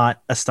 he's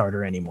not a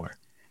starter anymore.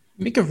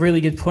 You make a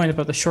really good point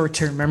about the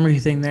short-term memory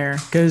thing there,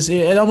 because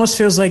it almost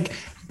feels like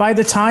by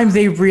the time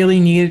they really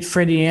needed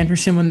Freddie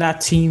Andersen, when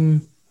that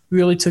team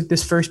really took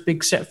this first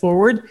big step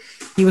forward,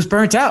 he was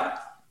burnt out.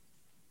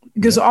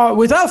 Because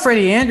without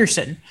Freddie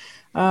Andersen,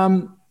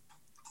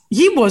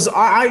 he was,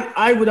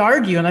 I would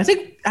argue, and I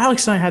think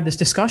Alex and I had this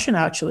discussion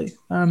actually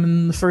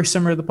in the first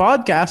summer of the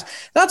podcast,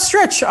 that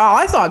stretch,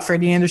 I thought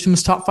Freddie Andersen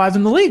was top 5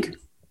 in the league.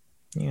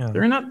 Yeah,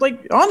 they're not,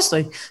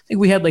 honestly, I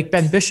think we had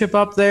Ben Bishop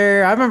up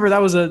there. I remember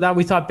that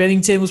we thought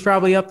Bennington was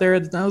probably up there.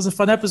 That was a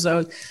fun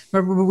episode. I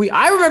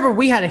remember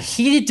we had a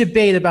heated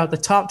debate about the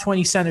top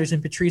 20 centers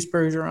in Patrice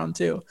Bergeron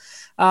too.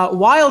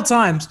 Wild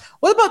times.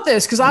 What about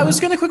this? Because I was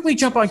going to quickly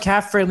jump on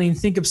Cap Friendly and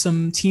think of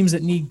some teams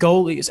that need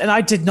goalies. And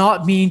I did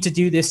not mean to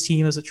do this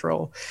team as a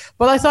troll.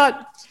 But I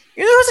thought,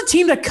 there was a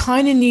team that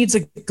kind of needs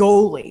a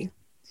goalie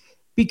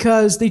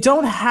because they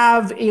don't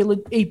have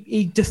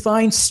a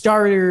defined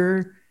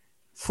starter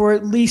for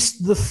at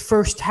least the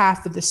first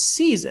half of the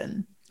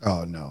season.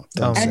 Oh, no.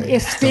 And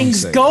if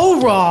things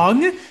go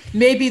wrong,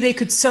 maybe they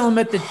could sell them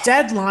at the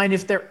deadline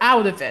if they're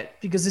out of it,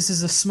 because this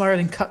is a smart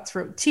and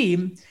cutthroat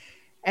team.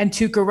 And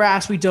Tuukka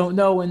Rask, we don't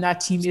know, and that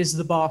team is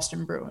the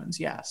Boston Bruins,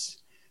 yes.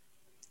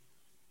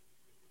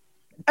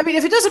 I mean,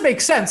 if it doesn't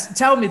make sense,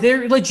 tell me.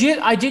 They're legit.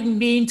 I didn't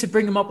mean to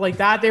bring them up like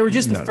that. They were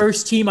just the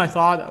first team I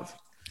thought of.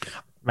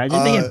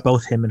 Imagine they had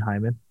both him and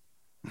Hyman.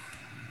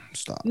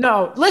 Stop.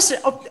 No,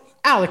 listen.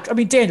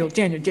 Daniel.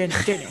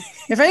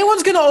 If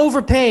anyone's going to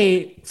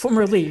overpay from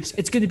release,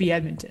 it's going to be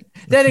Edmonton.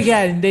 Then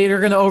again, they're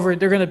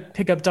going to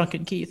pick up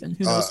Duncan Keith, and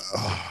who knows?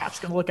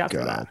 Cap's going to look out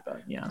for that.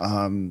 But yeah.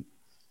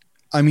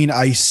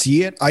 I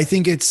see it. I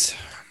think it's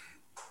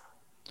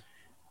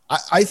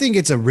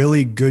a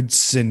really good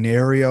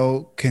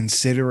scenario,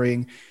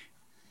 considering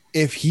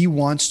if he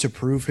wants to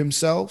prove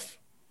himself,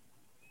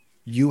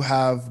 you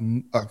have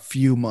a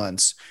few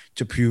months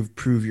to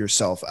prove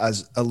yourself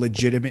as a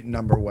legitimate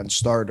number one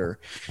starter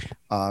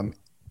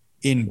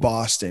in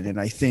Boston. And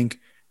I think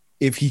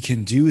if he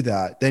can do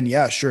that, then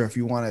yeah, sure. If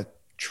you want to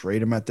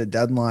trade him at the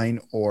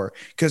deadline, or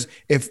because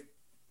if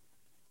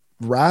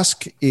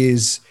Rask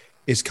is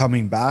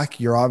coming back,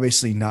 you're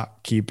obviously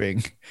not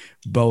keeping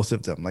both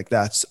of them.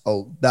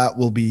 That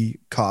will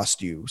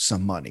cost you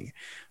some money.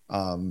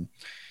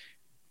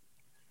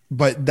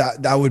 But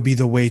that would be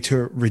the way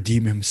to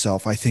redeem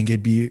himself. I think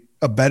it'd be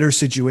a better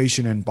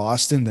situation in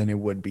Boston than it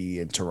would be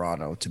in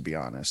Toronto, to be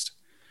honest.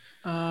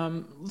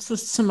 Let's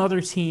list some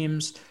other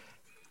teams.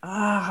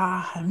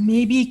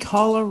 Maybe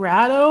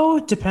Colorado,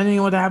 depending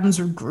on what happens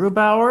with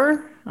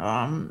Grubauer.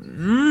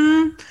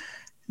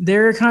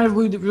 They're kind of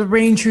the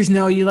Rangers.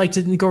 No, you like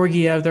to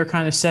Georgiev. They're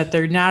kind of set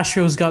there.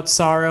 Nashville's got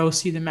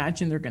Saros. You'd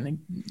imagine they're going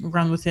to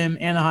run with him.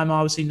 Anaheim,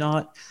 obviously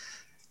not.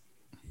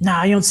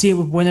 I don't see it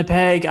with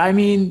Winnipeg. I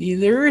mean,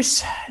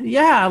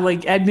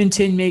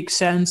 Edmonton makes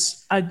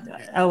sense.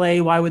 LA,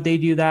 why would they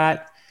do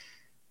that?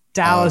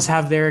 Dallas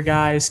have their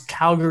guys.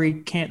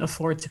 Calgary can't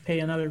afford to pay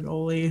another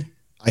goalie.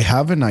 I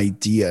have an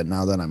idea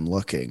now that I'm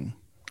looking.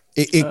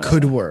 It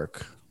could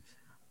work.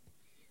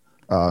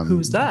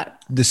 Who's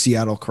that? The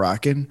Seattle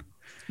Kraken.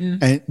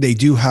 And they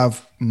do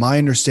have, my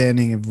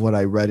understanding of what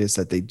I read is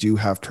that they do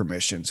have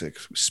permission to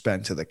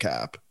spend to the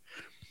cap.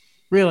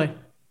 Really?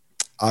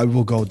 I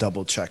will go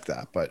double check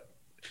that, but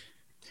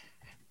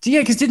yeah,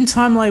 because didn't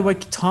Tom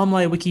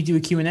Leiweke do a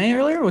Q&A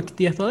earlier with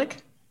The Athletic?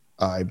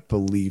 I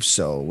believe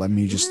so. Let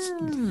me just.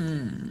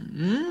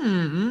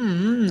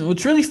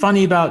 What's really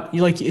funny about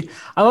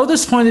I love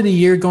this point of the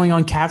year going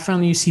on Cap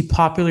Friendly. You see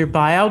popular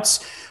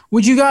buyouts.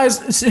 Would you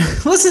guys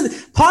listen?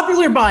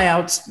 Popular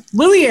buyouts: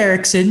 Louis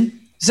Eriksson,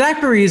 Zach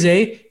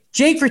Parise,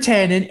 Jake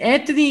Virtanen,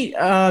 Anthony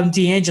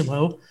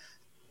D'Angelo,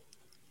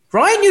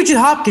 Ryan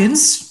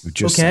Nugent-Hopkins,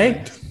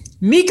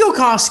 Mikko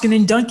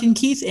Koskinen, Duncan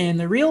Keith, and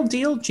the real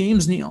deal,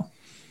 James Neal.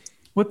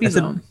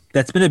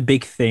 That's been a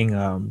big thing,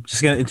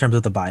 just in terms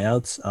of the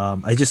buyouts.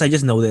 I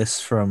just know this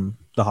from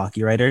the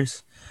hockey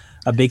writers.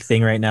 A big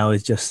thing right now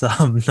is just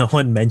no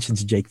one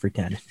mentions Jake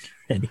Virtanen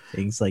or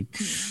anything. It's like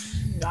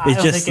I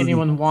don't think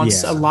anyone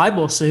wants a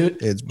libel suit.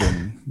 It's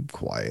been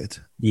quiet.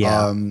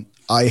 Yeah.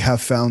 I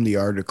have found the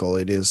article.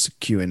 It is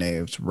Q&A.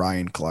 It's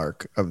Ryan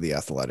Clark of The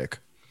Athletic.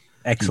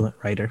 Excellent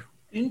writer.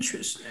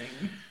 Interesting.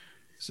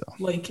 So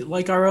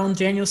like our own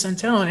Daniel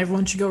Santone,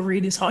 everyone should go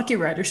read his hockey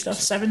writer stuff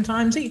 7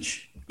 times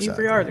each.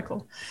 Every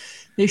article.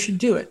 They should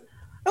do it.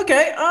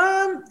 Okay.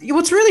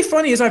 What's really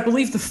funny is I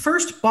believe the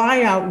first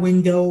buyout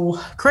window,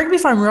 correct me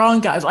if I'm wrong,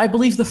 guys, I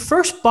believe the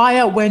first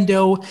buyout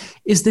window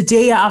is the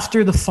day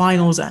after the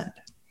finals end.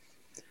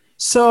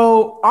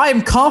 So I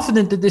am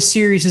confident that this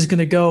series is going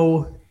to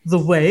go the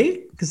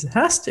way, because it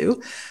has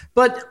to.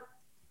 But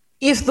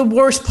if the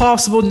worst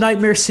possible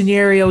nightmare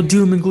scenario,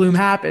 doom and gloom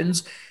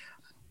happens,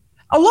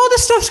 a lot of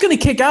stuff's going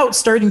to kick out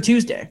starting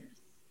Tuesday.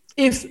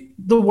 if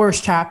the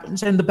worst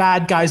happens and the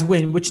bad guys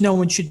win, which no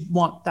one should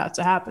want that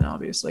to happen,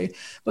 obviously.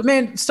 But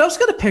man, stuff's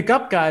got to pick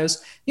up,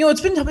 guys. You know,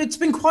 it's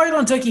been quiet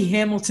on Dougie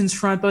Hamilton's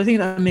front, but I think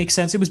that makes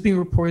sense. It was being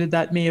reported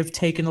that may have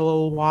taken a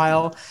little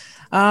while.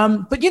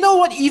 But you know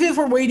what? Even if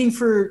we're waiting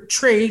for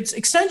trades,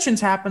 extensions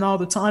happen all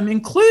the time,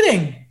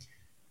 including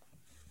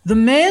the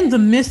man, the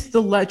myth,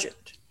 the legend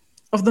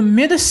of the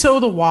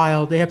Minnesota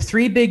Wild. They have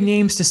 3 big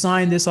names to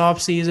sign this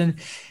offseason,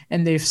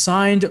 and they've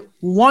signed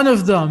one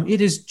of them.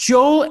 It is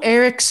Joel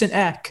Eriksson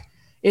Ek.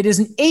 It is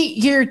an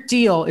 8-year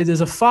deal. It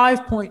is a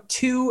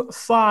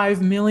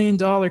 $5.25 million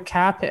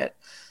cap hit.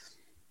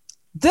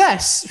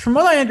 This, from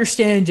what I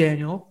understand,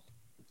 Daniel,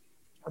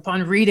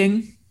 upon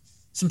reading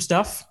some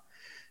stuff,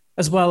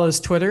 as well as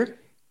Twitter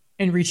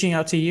and reaching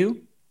out to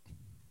you,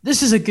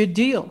 this is a good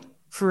deal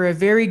for a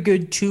very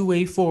good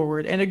two-way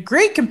forward. And a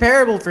great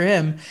comparable for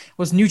him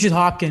was Nugent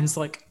Hopkins,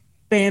 like,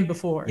 banned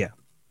before. Yeah.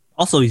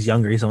 Also, he's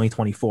younger. He's only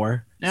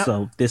 24. Yep.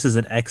 So this is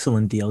an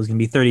excellent deal. He's going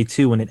to be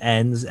 32 when it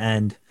ends.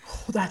 And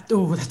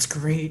that's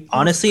great.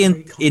 Honestly,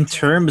 in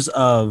terms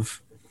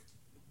of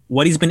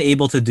what he's been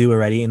able to do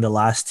already in the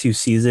last 2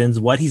 seasons,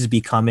 what he's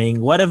becoming,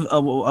 a lot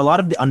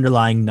of the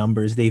underlying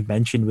numbers they've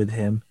mentioned with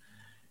him,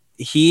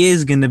 he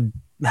is going to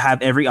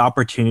have every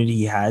opportunity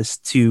he has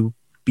to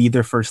be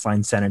their first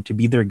line center, to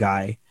be their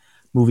guy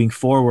moving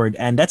forward.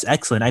 And that's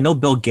excellent. I know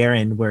Bill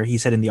Guerin, where he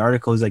said in the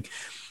article, is like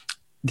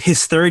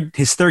his third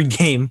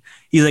game,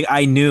 he's like,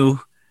 I knew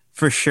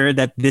for sure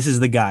that this is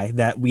the guy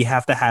that we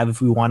have to have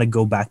if we want to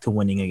go back to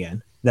winning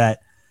again.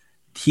 That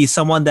he's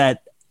someone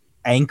that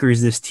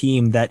anchors this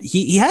team, that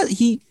he has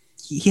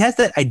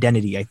that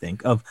identity, I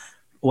think, of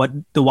what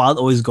the Wild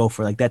always go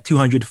for, like that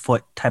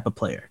 200-foot type of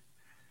player.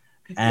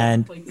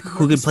 And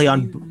who can play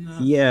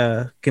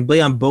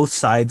on both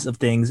sides of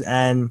things.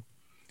 And,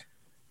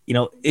 you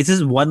know, it's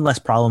just one less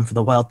problem for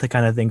the Wild to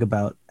kind of think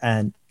about.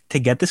 And to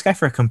get this guy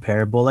for a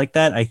comparable like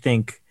that, I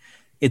think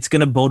it's going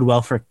to bode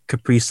well for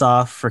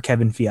Kaprizov, for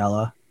Kevin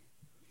Fiala.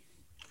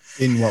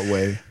 In what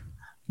way?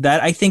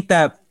 That I think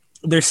that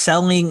they're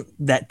selling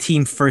that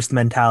team first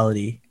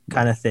mentality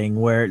kind of thing,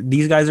 where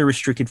these guys are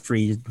restricted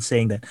free,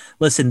 saying that,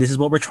 listen, this is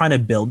what we're trying to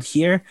build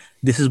here.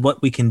 This is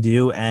what we can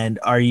do. And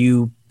are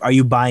you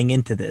buying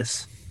into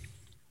this?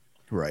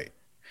 Right.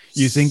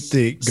 You think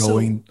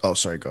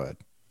sorry, go ahead.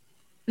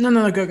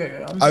 No,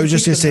 go. I was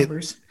just going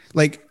to say,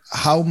 like,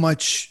 how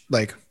much,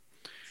 like,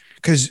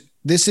 because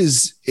this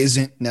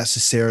isn't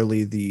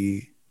necessarily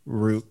the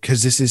route,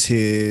 because this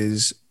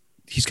is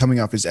he's coming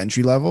off his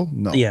entry level?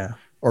 No. Yeah.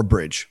 Or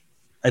bridge?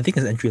 I think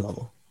it's entry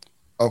level.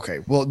 Okay.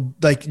 Well,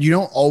 like, you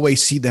don't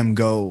always see them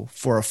go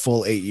for a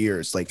full 8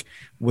 years. Like,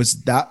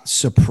 was that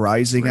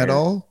surprising at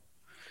all?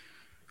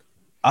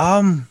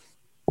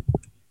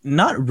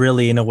 Not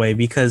really, in a way,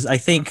 because I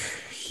think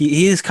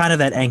he is kind of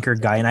that anchor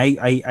guy. And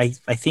I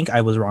think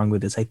I was wrong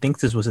with this. I think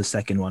this was his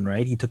second one,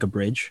 right? He took a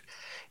bridge.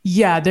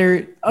 Yeah,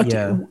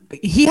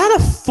 he had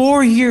a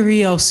 4-year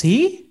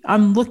ELC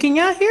I'm looking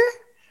at here.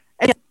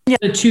 And he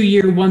had a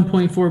 2-year,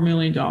 $1.4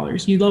 million.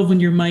 You love when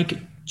your mic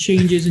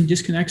changes and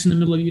disconnects in the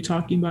middle of you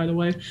talking, by the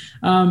way.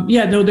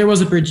 There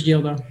was a bridge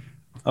deal though.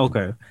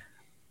 Okay.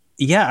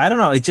 Yeah, I don't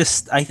know. It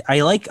just, I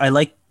like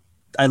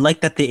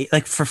that they,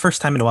 like, for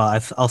first time in a while,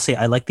 I'll say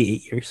I like the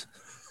 8 years.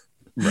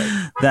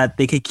 Right. That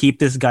they could keep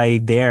this guy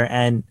there.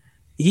 And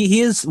he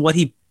is what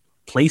he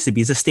plays to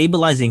be. He's a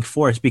stabilizing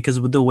force, because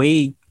with the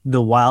way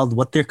the Wild,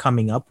 what they're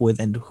coming up with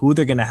and who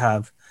they're going to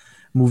have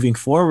moving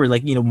forward,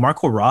 like, you know,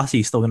 Marco Rossi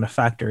is still going to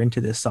factor into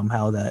this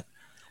somehow. That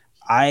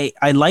I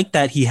like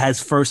that he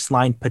has first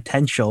line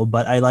potential,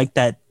 but I like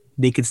that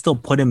they could still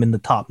put him in the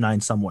top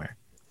 9 somewhere.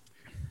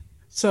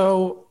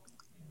 So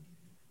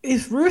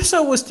if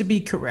Russo was to be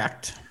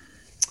correct,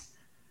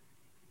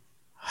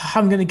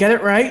 I'm going to get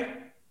it right.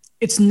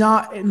 It's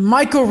not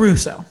Michael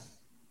Russo.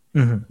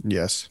 Mm-hmm.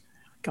 Yes.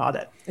 Got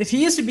it. If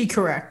he is to be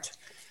correct,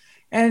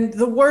 and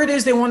the word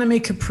is they want to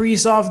make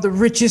Kaprizov the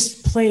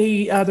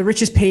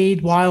richest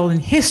paid Wild in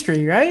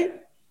history, right?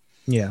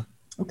 Yeah.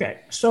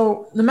 Okay.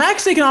 So the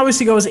max they can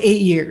obviously go is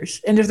 8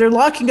 years. And if they're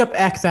locking up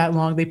Ek that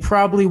long, they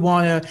probably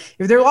want to,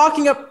 if they're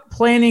locking up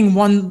planning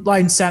one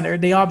line center,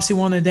 they obviously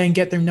want to then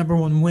get their number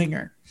one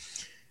winger.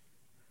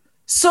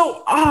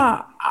 So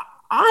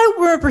I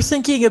remember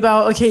thinking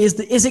about, okay,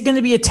 is it going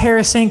to be a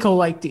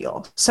Tarasenko-like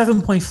deal,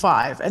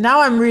 7.5? And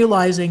now I'm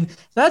realizing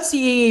that's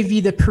the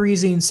AAV that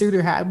Parise and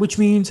Suter had, which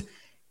means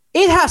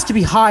it has to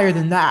be higher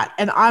than that.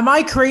 And am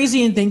I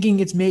crazy in thinking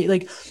it's made,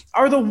 like,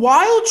 are the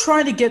Wild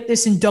trying to get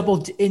this in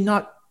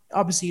not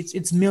obviously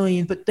it's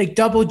million, but like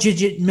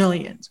double-digit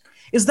millions?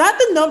 Is that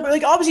the number?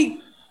 Like,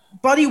 obviously,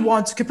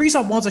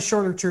 Kaprizov wants a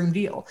shorter-term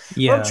deal.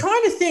 Yeah. But I'm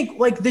trying to think,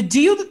 like, the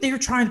deal that they were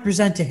trying to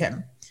present to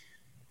him,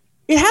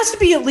 it has to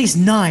be at least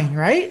 9,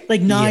 right?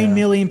 Like $9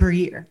 million per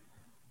year.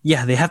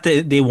 Yeah,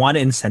 they want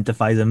to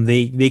incentivize them.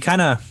 They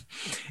kind of,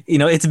 you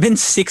know, it's been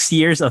 6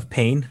 years of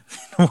pain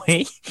in a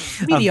way.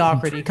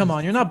 Mediocrity. Come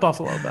on, you're not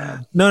Buffalo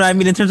bad. No, I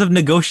mean, in terms of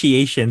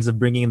negotiations of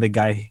bringing the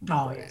guy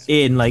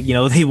in, like, you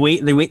know,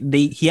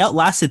 he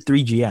outlasted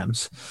 3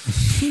 GMs.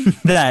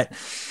 That,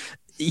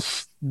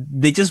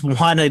 they just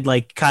want to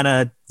like kind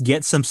of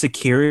get some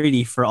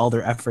security for all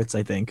their efforts,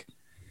 I think.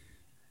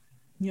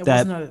 Yeah,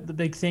 wasn't that the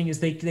big thing is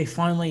they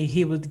finally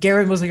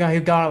Garrett was the guy who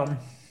got him.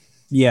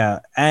 Yeah,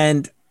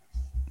 and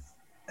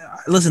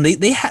listen,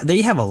 they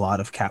have a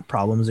lot of cap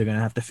problems they're gonna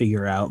have to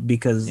figure out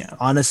because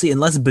honestly,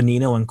 unless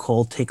Bonino and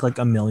Cole take like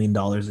 $1 million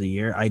a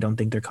year, I don't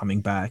think they're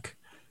coming back.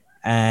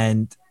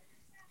 And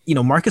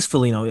Marcus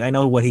Foligno, I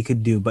know what he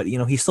could do, but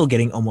he's still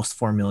getting almost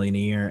 $4 million a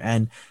year.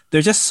 And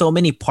there's just so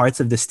many parts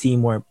of this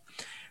team where,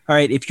 all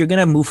right, if you're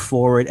gonna move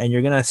forward and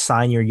you're gonna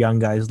sign your young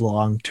guys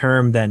long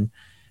term, then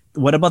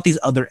what about these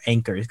other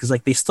anchors? Because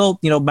like they still,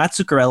 Matt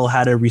Zuccarello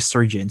had a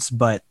resurgence,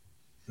 but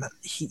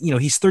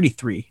he's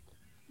 33.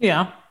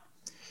 Yeah.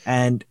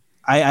 And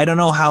I don't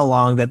know how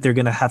long that they're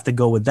gonna have to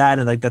go with that,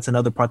 and like that's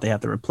another part they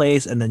have to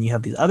replace. And then you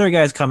have these other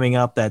guys coming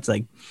up. That's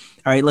like,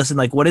 all right, listen,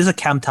 like what is a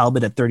Cam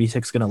Talbot at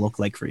 36 gonna look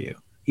like for you,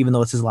 even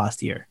though it's his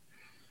last year?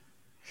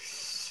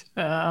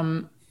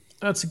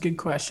 That's a good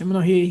question. No,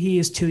 he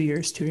is 2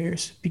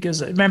 years,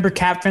 because remember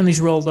cap friendly's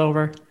rolled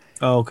over.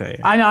 Oh, okay.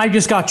 I know. I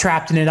just got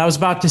trapped in it. I was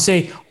about to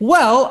say,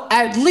 well,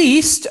 at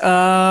least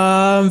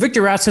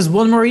Victor Rath says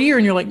 1 more year,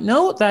 and you're like,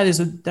 no, that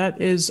is.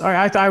 All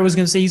right, I thought I was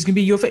going to say he's going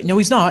to be UFA. No,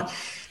 he's not,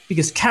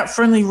 because Cap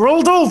Friendly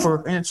rolled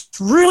over, and it's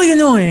really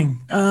annoying.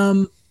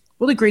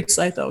 What a great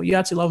site, though. You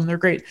absolutely love them. They're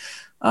great.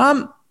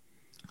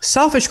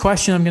 Selfish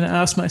question I'm going to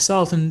ask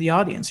myself and the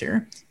audience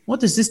here.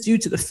 What does this do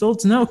to the Phil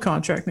Danault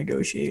contract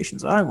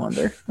negotiations? I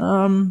wonder.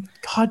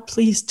 God,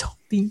 please don't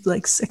be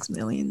like $6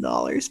 million,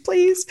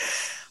 please.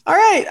 All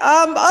right.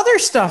 Other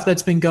stuff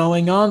that's been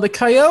going on. The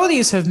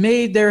Coyotes have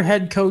made their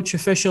head coach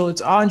official.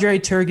 It's Andre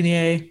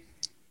Tourigny.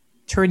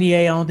 Tourigny,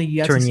 I don't think you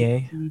got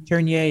Tourigny.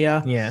 Tourigny,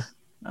 yeah. Yeah.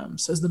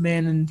 Says the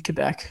man in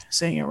Quebec.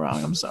 Saying it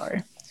wrong. I'm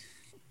sorry.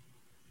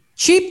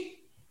 Cheap,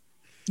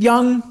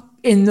 young,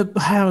 I don't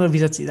know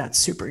if that's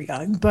super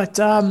young, but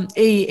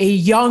a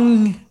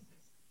young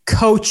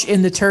coach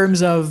in the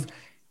terms of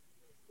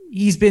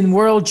he's been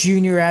World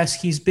Junior-esque.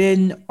 He's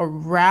been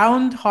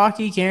around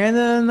Hockey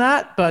Canada and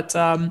that, but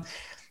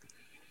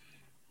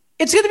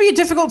it's going to be a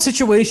difficult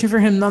situation for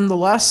him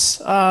nonetheless.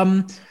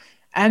 And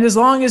as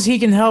long as he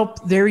can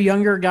help their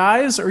younger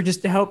guys or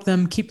just to help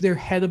them keep their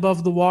head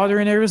above the water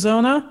in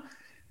Arizona.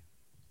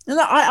 And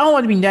I don't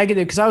want to be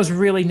negative because I was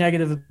really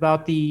negative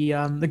about the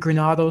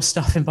Granato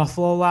stuff in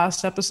Buffalo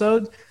last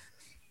episode.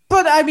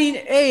 But, I mean,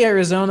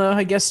 Arizona,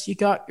 I guess you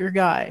got your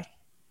guy.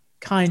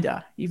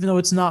 Kinda. Even though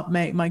it's not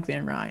Mike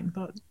Van Ryn.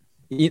 But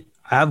I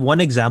have one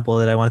example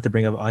that I wanted to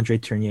bring up, Andre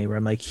Tourigny, where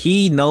I'm like,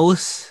 he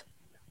knows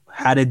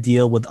how to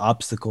deal with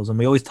obstacles. And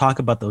we always talk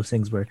about those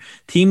things where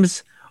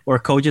teams or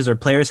coaches or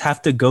players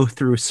have to go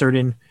through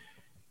certain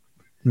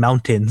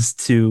mountains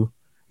to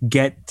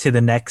get to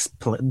the next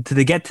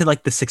to get to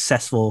like the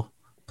successful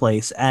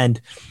place. And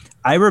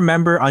I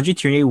remember Andre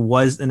Tourigny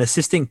was an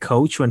assistant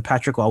coach when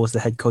Patrick Waugh was the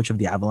head coach of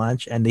the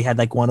Avalanche, and they had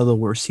like one of the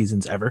worst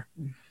seasons ever.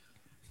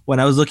 When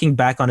I was looking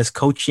back on his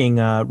coaching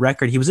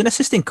record, he was an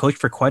assistant coach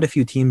for quite a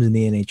few teams in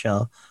the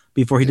NHL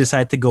before he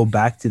decided to go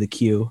back to the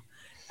Q.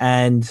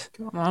 And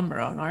I'm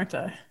wrong, aren't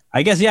I?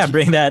 I guess, yeah,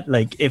 bring that,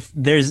 like, if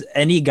there's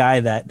any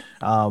guy that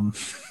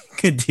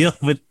could deal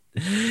with,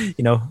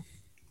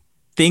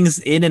 things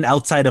in and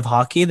outside of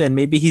hockey, then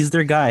maybe he's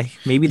their guy.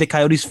 Maybe the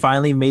Coyotes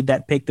finally made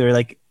that pick. They're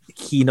like,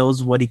 he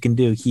knows what he can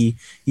do. He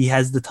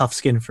has the tough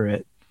skin for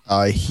it.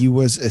 He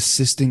was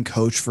assistant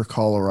coach for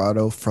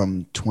Colorado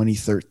from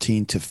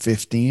 2013 to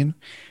 15,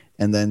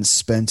 and then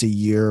spent a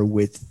year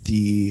with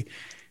the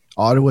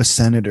Ottawa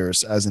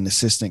Senators as an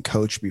assistant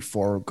coach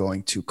before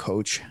going to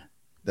coach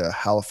the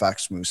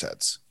Halifax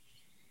Mooseheads.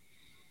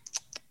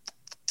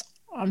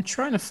 I'm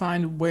trying to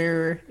find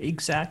where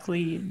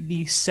exactly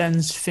the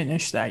Sens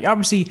finished that.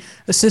 Obviously,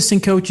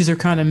 assistant coaches are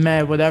kind of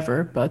meh,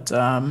 whatever, but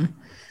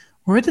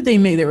where did they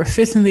make? They were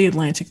 5th in the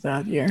Atlantic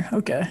that year.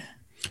 Okay.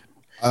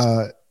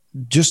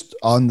 Just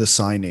on the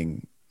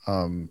signing,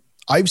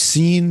 I've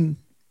seen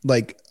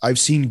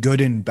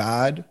good and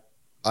bad.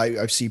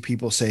 I've seen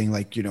people saying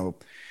like,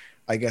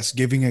 I guess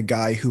giving a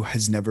guy who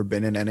has never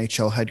been an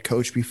NHL head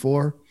coach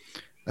before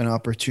an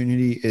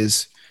opportunity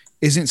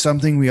isn't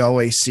something we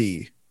always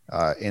see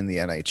in the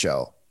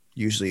NHL.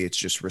 Usually it's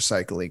just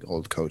recycling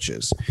old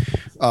coaches.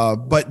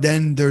 But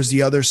then there's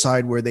the other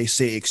side where they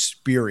say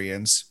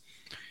experience.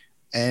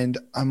 And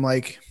I'm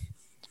like,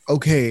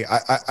 okay,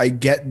 I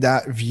get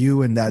that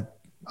view, and that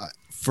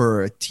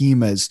for a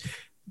team as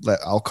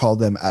I'll call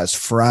them as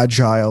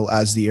fragile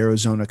as the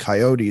Arizona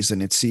Coyotes.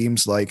 And it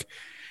seems like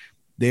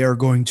they are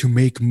going to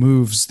make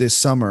moves this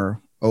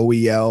summer.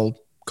 OEL,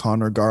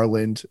 Connor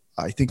Garland.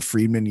 I think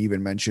Friedman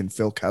even mentioned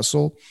Phil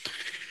Kessel.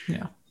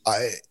 Yeah.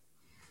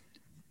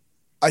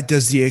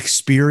 Does the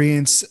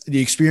experience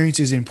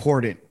is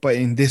important, but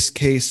in this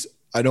case,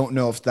 I don't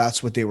know if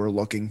that's what they were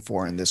looking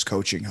for in this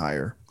coaching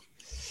hire.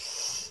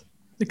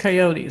 The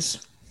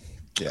Coyotes.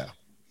 Yeah.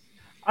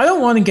 I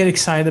don't want to get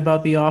excited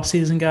about the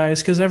offseason,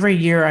 guys, because every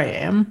year I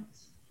am,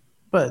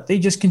 but they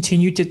just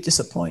continue to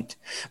disappoint.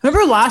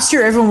 Remember last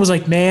year, everyone was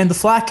like, man, the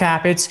flat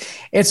cap, it's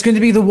going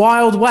to be the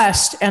Wild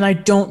West, and I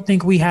don't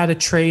think we had a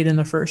trade in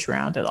the first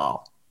round at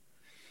all.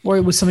 Or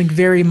it was something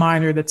very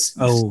minor that's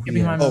Oh,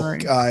 skipping yeah. my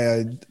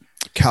memory.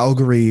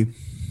 Calgary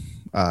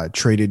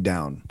traded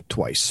down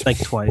twice. Like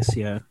twice,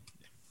 yeah.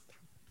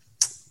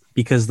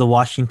 Because the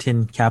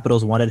Washington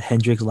Capitals wanted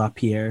Hendrix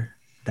Lapierre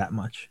that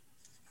much.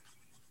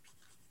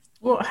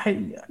 Well,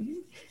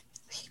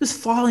 he was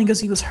falling because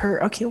he was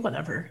hurt. Okay,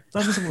 whatever.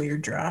 That was a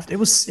weird draft. It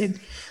was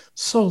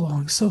so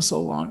long, so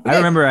long. Okay. I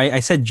remember I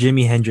said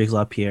Jimi Hendrix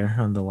Lapierre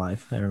on the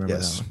live. I remember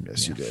Yes, that one.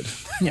 yes, you did.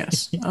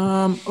 Yes.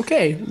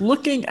 Okay.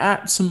 Looking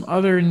at some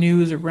other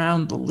news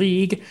around the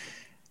league,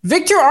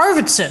 Victor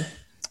Arvidsson.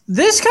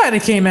 This kind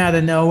of came out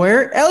of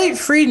nowhere. Elliot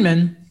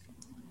Friedman,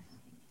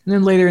 and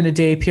then later in the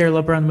day, Pierre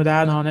LeBrun would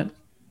add on it.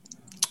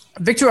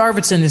 Victor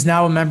Arvidsson is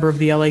now a member of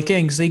the LA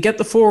Kings. They get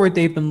the forward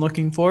they've been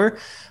looking for.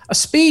 A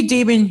speed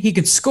demon. He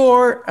can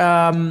score.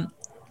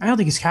 I don't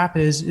think his cap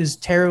is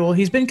terrible.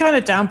 He's been kind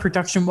of down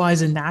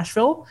production-wise in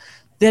Nashville.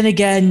 Then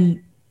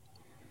again,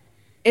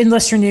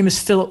 unless your name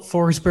is Philip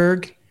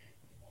Forsberg,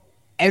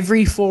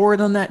 every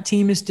forward on that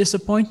team is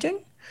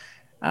disappointing.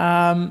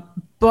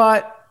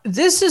 But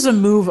this is a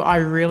move I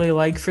really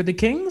like for the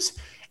Kings.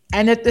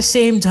 And at the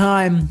same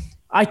time,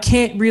 I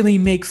can't really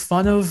make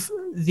fun of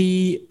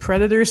the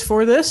Predators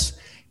for this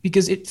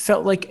because it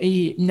felt like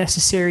a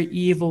necessary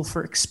evil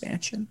for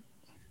expansion.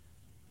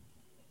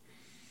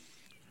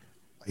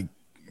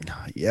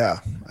 Yeah,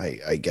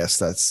 I guess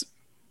that's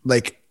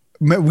like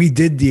we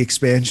did the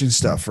expansion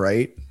stuff,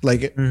 right?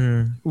 Like,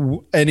 and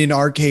in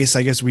our case,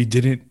 I guess we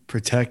didn't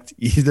protect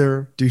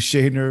either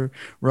Duchesne or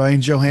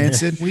Ryan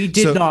Johansson. We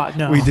did not,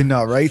 no. We did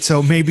not, right?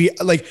 So maybe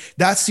like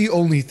that's the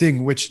only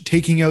thing which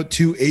taking out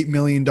two $8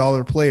 million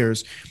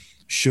players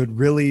should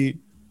really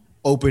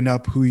open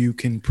up who you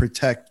can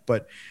protect.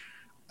 But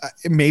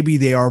maybe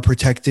they are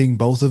protecting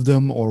both of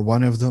them or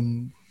one of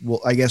them.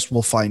 Well, I guess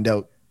we'll find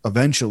out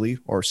eventually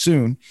or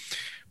soon.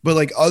 But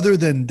like other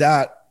than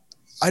that,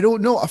 I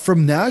don't know.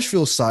 From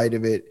Nashville's side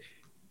of it,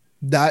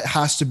 that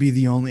has to be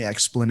the only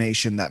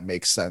explanation that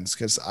makes sense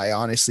because I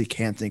honestly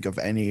can't think of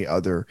any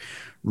other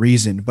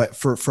reason. But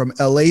from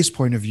LA's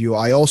point of view,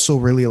 I also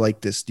really like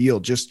this deal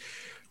just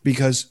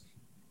because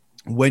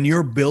when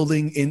you're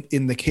building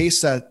in the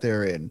case that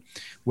they're in,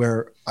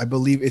 where I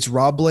believe it's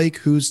Rob Blake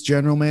who's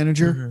general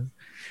manager.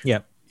 Mm-hmm.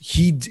 Yep.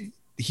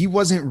 He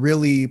wasn't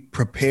really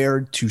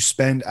prepared to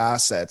spend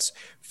assets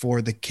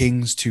for the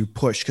Kings to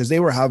push because they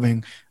were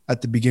having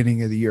at the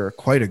beginning of the year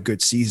quite a good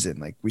season.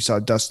 Like we saw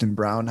Dustin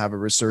Brown have a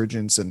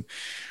resurgence and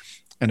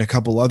a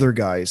couple other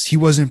guys. He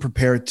wasn't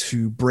prepared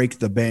to break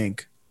the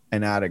bank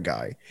and add a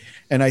guy.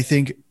 And I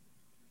think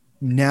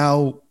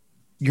now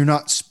you're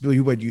not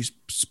you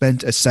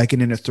spent a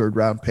second and a third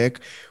round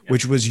pick,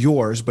 which was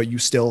yours, but you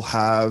still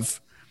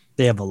have.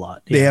 They have a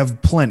lot. They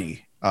have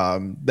plenty.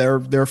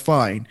 They're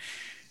fine.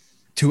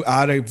 To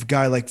add a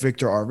guy like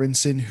Victor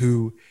Arvidsson,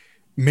 who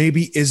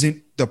maybe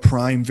isn't the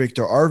prime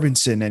Victor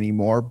Arvidsson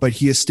anymore, but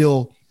he is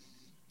still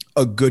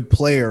a good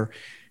player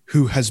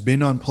who has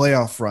been on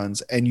playoff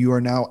runs, and you are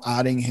now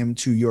adding him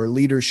to your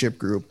leadership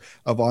group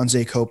of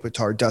Anze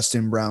Kopitar,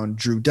 Dustin Brown,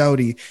 Drew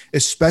Doughty,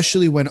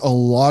 especially when a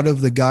lot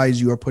of the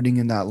guys you are putting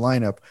in that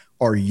lineup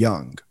are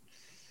young.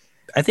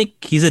 I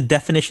think he's a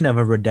definition of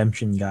a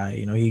redemption guy.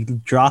 You know, he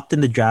dropped in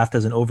the draft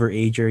as an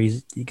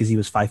overager because he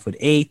was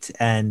 5'8",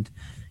 and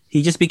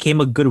he just became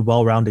a good,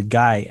 well-rounded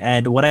guy.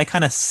 And what I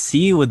kind of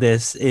see with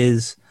this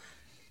is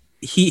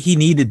he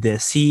needed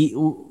this.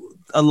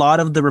 A lot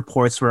of the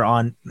reports were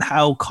on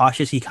how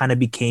cautious he kind of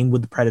became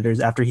with the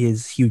Predators after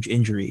his huge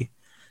injury,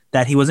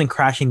 that he wasn't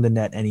crashing the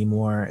net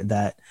anymore,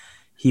 that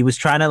he was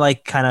trying to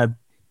like kind of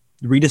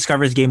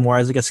rediscover his game more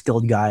as like a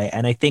skilled guy.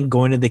 And I think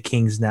going to the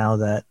Kings now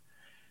that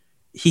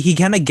he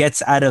kind of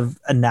gets out of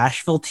a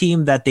Nashville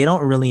team that they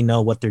don't really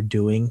know what they're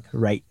doing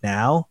right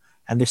now.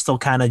 And they're still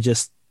kind of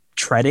just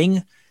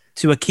treading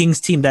to a Kings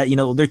team that, you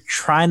know, they're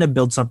trying to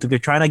build something. They're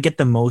trying to get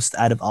the most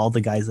out of all the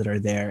guys that are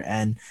there.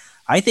 And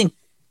I think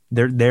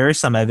there is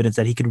some evidence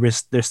that he could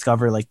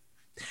discover like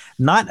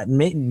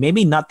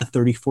maybe not the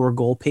 34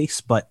 goal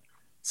pace, but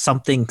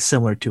something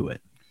similar to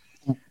it.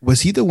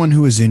 Was he the one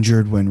who was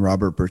injured when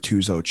Robert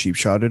Bertuzzo cheap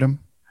shotted him?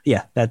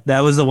 Yeah,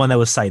 that was the one that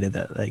was cited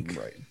that like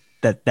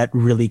right. that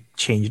really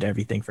changed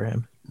everything for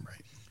him.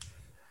 Right.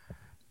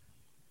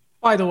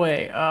 By the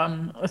way,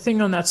 a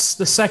thing on that's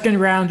the second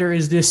rounder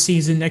is this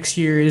season. Next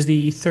year is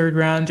the third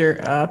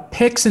rounder.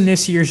 Picks in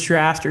this year's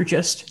draft are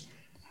just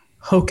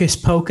hocus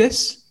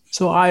pocus.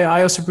 So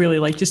I also really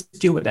like just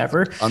do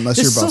whatever. Unless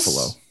you're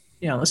Buffalo.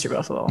 Yeah, unless you're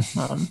Buffalo.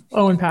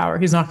 Owen Power,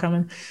 he's not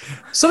coming.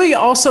 Something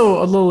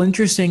also a little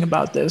interesting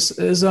about this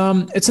is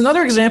it's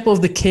another example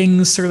of the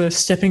Kings sort of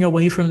stepping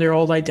away from their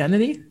old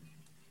identity.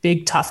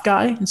 Big tough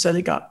guy. Instead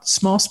they got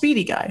small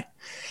speedy guy.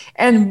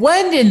 And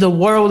when in the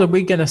world are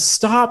we going to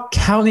stop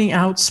counting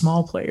out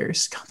small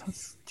players?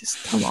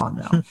 Just come on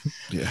now.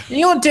 Yeah.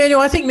 You know what, Daniel?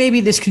 I think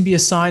maybe this can be a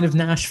sign of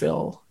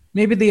Nashville.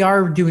 Maybe they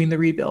are doing the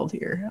rebuild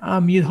here.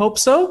 You'd hope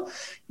so.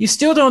 You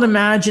still don't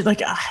imagine,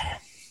 like,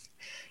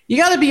 you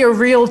got to be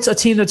a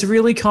team that's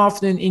really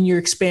confident in your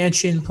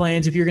expansion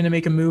plans if you're going to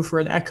make a move for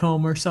an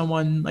Ekholm or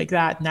someone like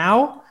that.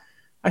 Now,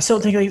 I still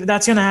think like,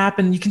 that's going to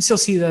happen. You can still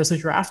see that as a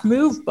draft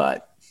move,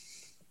 but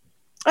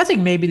I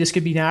think maybe this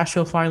could be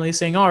Nashville finally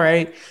saying, all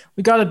right,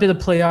 we got a bit of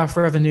playoff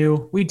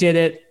revenue. We did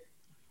it.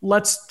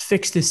 Let's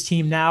fix this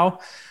team now.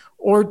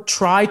 Or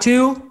try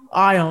to.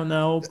 I don't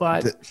know.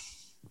 But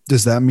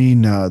does that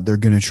mean they're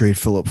going to trade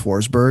Philip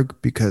Forsberg?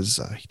 Because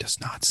he does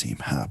not seem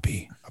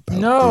happy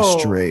about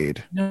this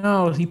trade.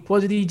 No.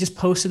 What did he just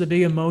posted a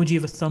big emoji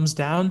of a thumbs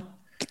down?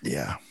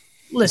 Yeah.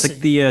 Listen. It's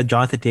like the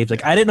Jonathan Taves.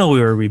 Like, I didn't know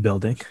we were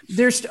rebuilding.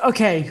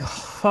 Okay.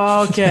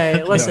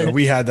 Listen. No,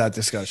 we had that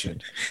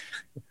discussion.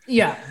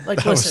 Yeah.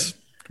 Listen.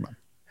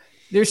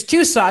 There's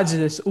two sides of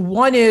this.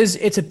 One is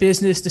it's a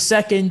business. The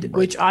second, right,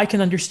 which I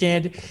can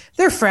understand,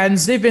 they're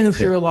friends. They've been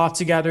through a lot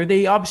together.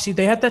 They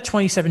had that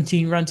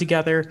 2017 run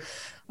together.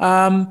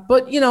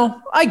 But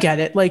I get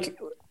it. Like,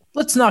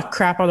 let's not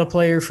crap on a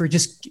player for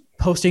just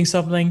posting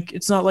something.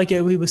 It's not like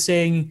he was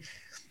saying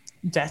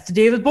death to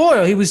David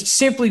Boyle. He was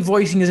simply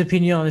voicing his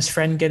opinion on his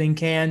friend getting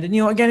canned. And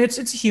again, it's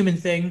a human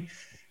thing.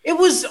 It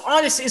was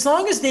honest. As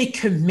long as they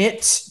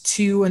commit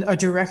to a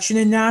direction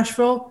in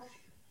Nashville,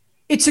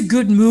 it's a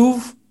good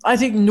move. I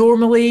think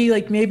normally,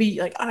 again,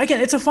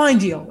 it's a fine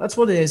deal. That's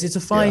what it is. It's a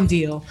fine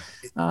deal.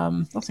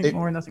 Nothing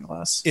more, nothing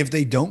less. If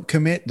they don't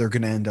commit, they're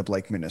going to end up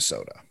like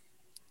Minnesota.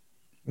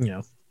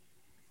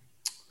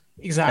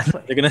 Exactly.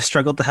 They're going to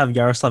struggle to have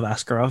Yaroslav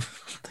Askarov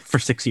for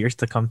 6 years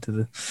to come to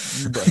the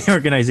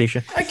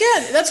organization.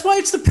 Again, that's why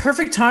it's the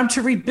perfect time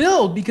to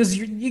rebuild, because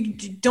you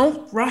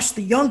don't rush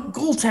the young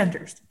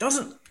goaltenders. It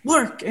doesn't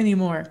work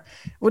anymore.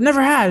 It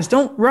never has.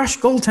 Don't rush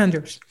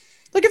goaltenders.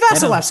 Look at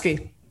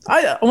Vasilevsky.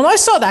 When I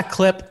saw that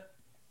clip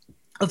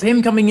of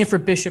him coming in for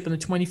Bishop in the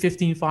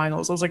 2015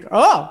 finals, I was like,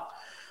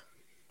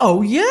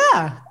 oh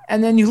yeah.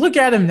 And then you look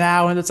at him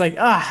now, and it's like,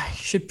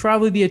 he should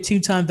probably be a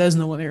 2-time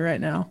Vezina winner right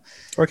now.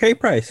 Or Carey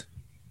Price.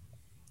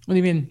 What do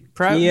you mean?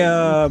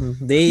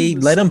 They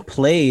let him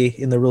play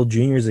in the World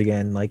Juniors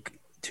again, like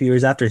 2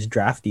 years after his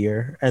draft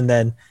year. And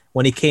then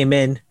when he came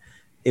in,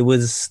 it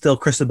was still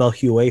Cristobal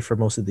Huet for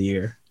most of the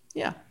year.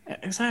 Yeah,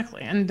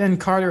 exactly. And then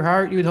Carter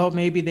Hart, you would hope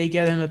maybe they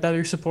get him a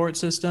better support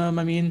system.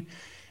 I mean,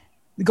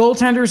 the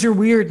goaltenders are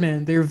weird,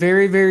 man. They're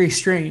very, very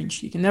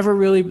strange. You can never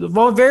really –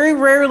 very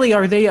rarely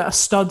are they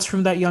studs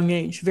from that young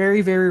age.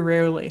 Very, very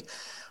rarely.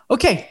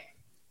 Okay,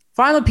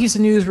 final piece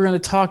of news we're going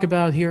to talk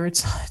about here.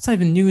 It's not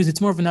even news. It's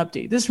more of an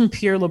update. This is from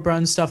Pierre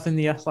LeBrun stuff in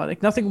The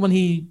Athletic. Nothing when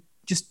he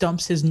just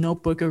dumps his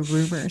notebook of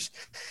rumors.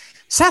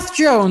 Seth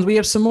Jones, we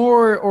have some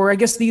more, or I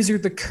guess these are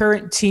the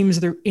current teams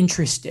that are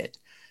interested.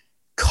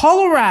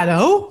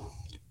 Colorado,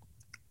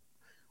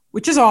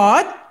 which is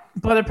odd,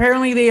 but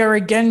apparently they are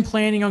again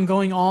planning on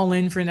going all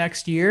in for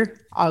next year.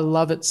 I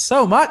love it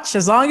so much.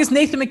 As long as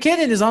Nathan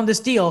McKinnon is on this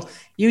deal,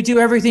 you do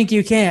everything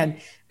you can.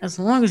 As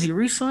long as you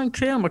re-sign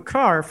Cale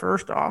Makar,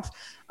 first off.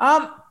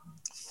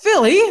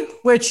 Philly,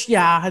 which,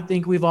 I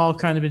think we've all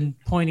kind of been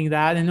pointing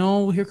that.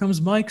 And, here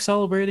comes Mike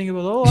celebrating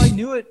about, I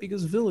knew it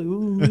because Philly.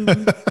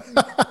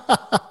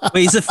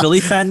 Wait, he's a Philly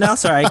fan now?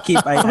 Sorry, I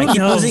keep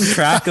losing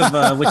track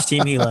of which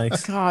team he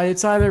likes. God,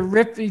 it's either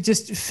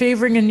just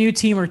favoring a new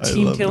team or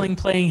team killing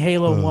playing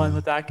Halo 1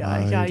 with that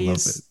guy.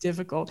 He's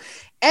difficult.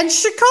 And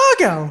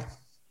Chicago.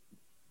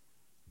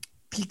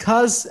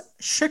 Because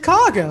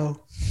Chicago.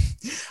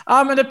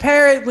 And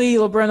apparently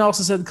LeBrun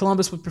also said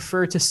Columbus would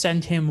prefer to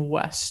send him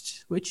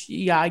west, which,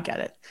 I get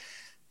it.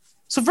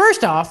 So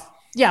first off,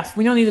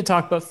 we don't need to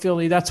talk about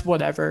Philly. That's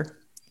whatever.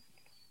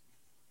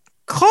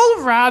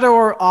 Colorado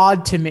are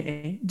odd to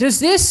me. Is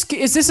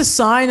this a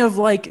sign of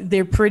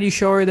they're pretty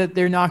sure that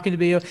they're not going to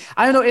be?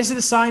 I don't know. Is it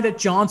a sign that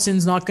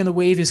Johnson's not going to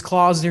waive his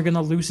clause? They're going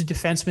to lose a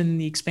defenseman in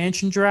the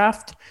expansion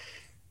draft?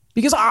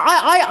 Because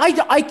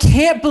I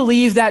can't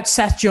believe that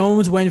Seth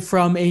Jones went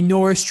from a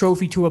Norris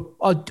Trophy to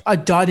a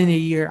dud in a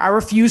year. I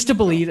refuse to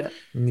believe it.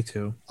 Me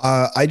too.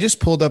 I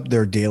just pulled up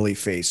their daily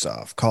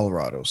face-off.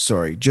 Colorado.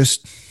 Sorry,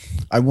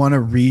 I want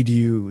to read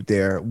you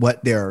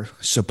what their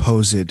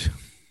supposed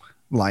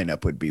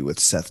lineup would be with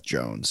Seth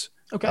Jones.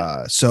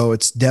 Okay. So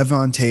it's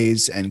Devon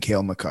Toews and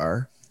Cale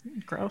Makar.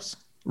 Gross.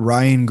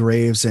 Ryan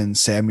Graves and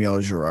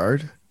Samuel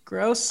Girard.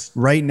 Gross.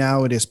 Right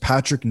now it is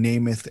Patrick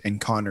Nemeth and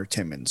Connor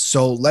Timmins.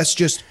 So let's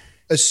just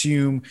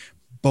assume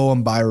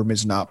Boehm Byram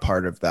is not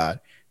part of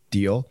that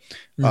deal.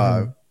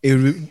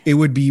 Mm-hmm. It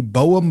would be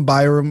Boehm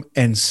Byram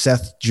and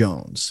Seth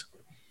Jones.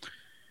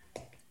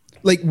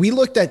 We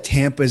looked at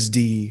Tampa's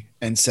D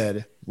and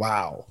said,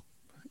 wow,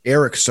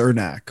 Eric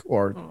Cernak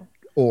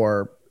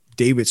or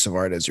David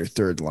Savard as your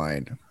third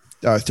pairing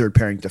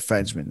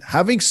defenseman.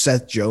 Having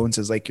Seth Jones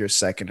as your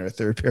second or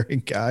third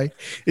pairing guy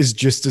is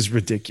just as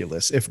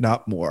ridiculous, if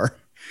not more.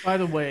 By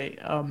the way,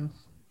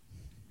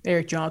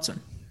 Eric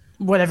Johnson,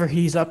 whatever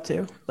he's up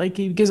to,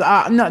 because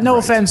no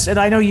offense, and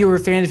I know you were a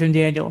fan of him,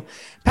 Daniel.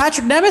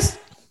 Patrick Nemeth,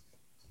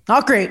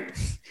 not great.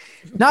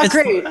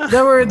 Great.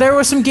 There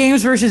were some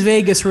games versus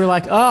Vegas where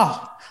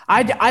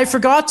I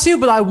forgot to,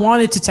 but I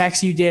wanted to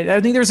text you. Did I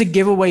think there was a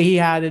giveaway he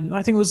had, and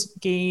I think it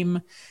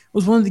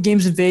was one of the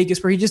games in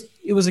Vegas where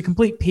it was a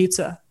complete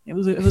pizza. It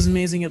was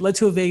amazing. It led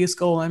to a Vegas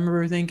goal. I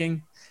remember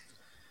thinking,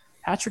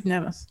 Patrick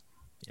Nemeth.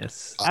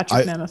 Yes.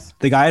 Patrick Nemeth.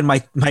 The guy on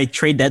my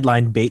trade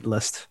deadline bait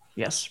list.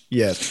 Yes.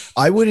 Yes.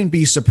 I wouldn't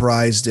be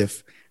surprised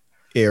if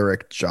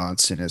Eric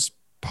Johnson as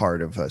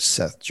part of a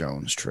Seth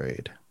Jones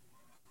trade.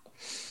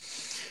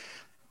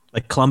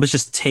 Like Columbus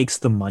just takes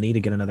the money to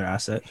get another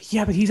asset.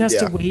 Yeah, but he has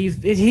Yeah. to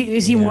waive. Is he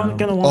Yeah. going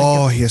to want?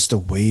 Oh, he has to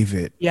waive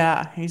it.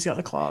 Yeah, he's got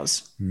the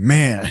clause.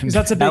 Man. 'Cause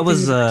that's a big That thing was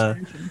with the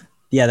extension.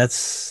 Yeah,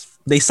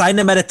 they signed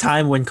him at a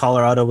time when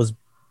Colorado was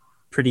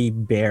pretty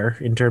bare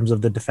in terms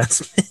of the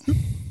defenseman.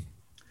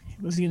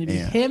 It was going to be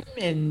Yeah. him,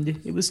 and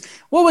it was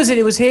what was it?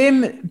 It was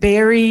him,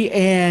 Barry,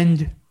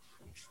 and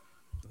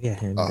Yeah,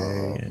 him.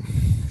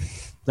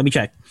 Let me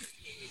check.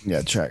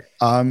 Yeah, check.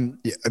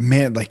 Yeah,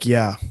 man, like,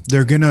 yeah,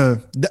 they're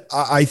gonna.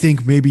 I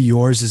think maybe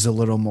yours is a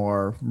little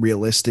more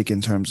realistic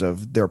in terms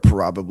of they're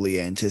probably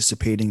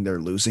anticipating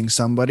they're losing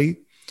somebody,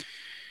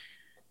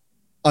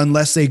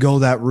 unless they go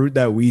that route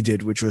that we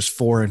did, which was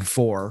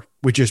 4-4,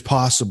 which is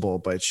possible,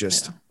 but it's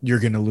just you're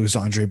gonna lose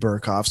Andre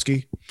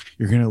Burakovsky,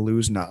 you're gonna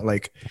lose not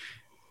like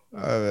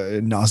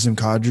Nazem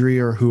Kadri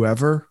or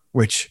whoever,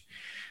 which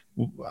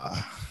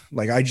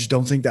like I just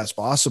don't think that's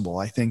possible.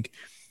 I think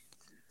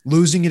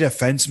losing a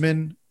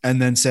defenseman and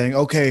then saying,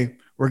 okay,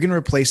 we're going to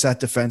replace that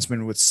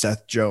defenseman with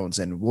Seth Jones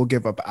and we'll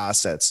give up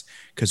assets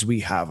because we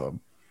have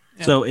them.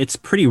 Yeah. So it's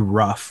pretty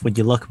rough when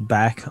you look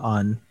back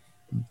on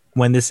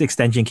when this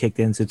extension kicked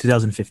in, so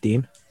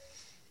 2015.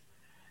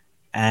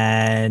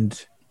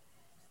 And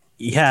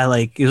yeah,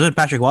 like it was when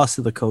Patrick Wallace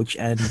was the coach,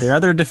 and their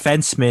other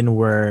defensemen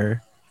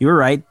were, you were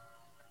right,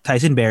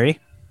 Tyson Barrie,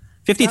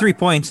 53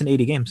 points in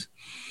 80 games.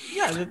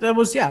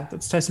 yeah,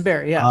 that's Tyson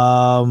Barry.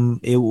 Yeah,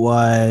 It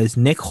was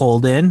Nick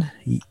Holden,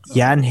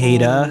 Jan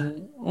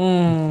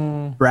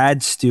Heda,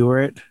 Brad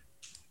Stewart,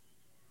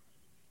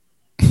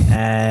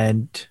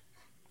 and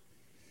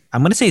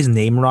I'm gonna say his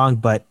name wrong,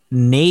 but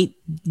Nate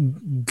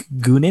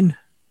Goonan.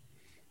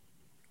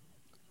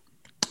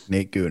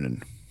 Nate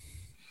Goonan.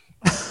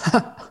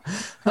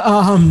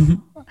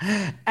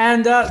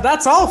 and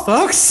that's all,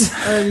 folks.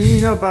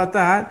 You know about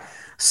that.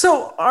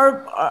 So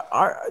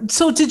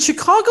so did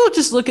Chicago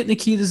just look at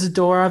Nikita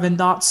Zadorov and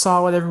not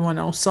saw what everyone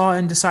else saw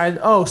and decide,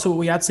 oh, so what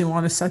we actually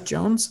want is Seth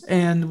Jones?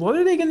 And what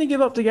are they going to give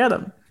up to get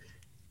him?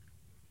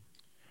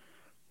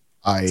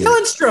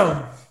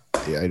 Lindstrom.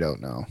 I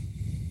don't know.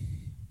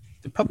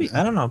 Probably,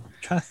 I don't know. I'm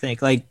trying to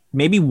think. Like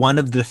maybe one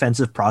of the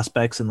defensive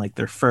prospects in like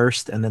their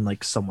first, and then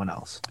like someone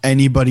else.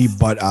 Anybody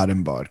but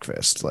Adam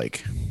Bodqvist.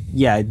 Like,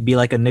 Yeah, it'd be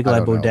like a Nikolai I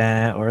don't know.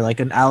 Baudin or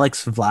like an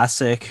Alex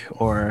Vlasic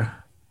or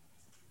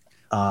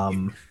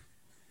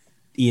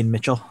Ian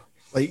Mitchell.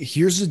 like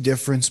here's the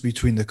difference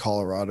between the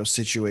Colorado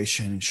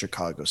situation and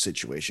Chicago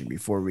situation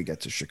before we get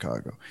to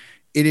Chicago.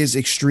 It is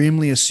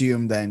extremely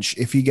assumed that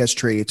if he gets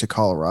traded to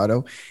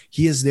Colorado,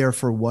 he is there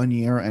for 1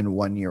 year and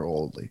 1 year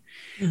only.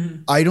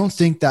 Mm-hmm. I don't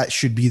think that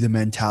should be the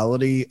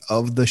mentality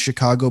of the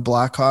Chicago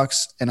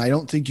Blackhawks. And I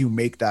don't think you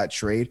make that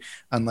trade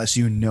unless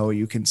you know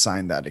you can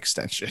sign that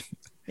extension.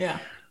 Yeah.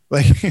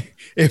 Like,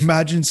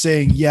 imagine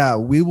saying, yeah,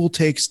 we will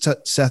take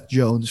Seth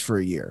Jones for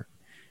a year.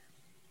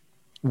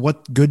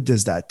 What good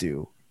does that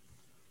do?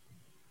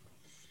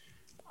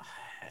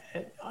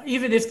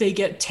 Even if they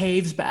get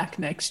Taves back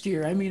next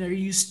year, I mean,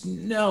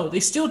 no, they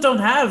still don't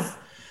have.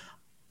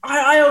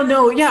 I don't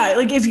know. Yeah,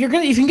 like if you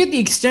can get the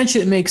extension,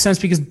 it makes sense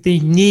because they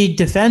need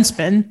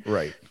defensemen.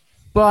 Right.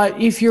 But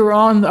if you're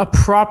on a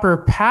proper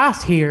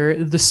path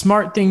here, the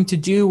smart thing to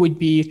do would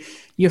be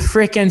you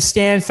frickin'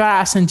 stand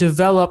fast and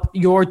develop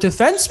your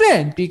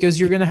defenseman, because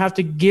you're going to have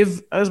to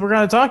give, as we're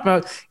going to talk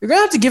about, you're going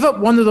to have to give up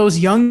one of those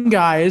young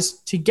guys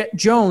to get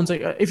Jones.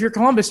 Like if you're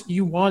Columbus,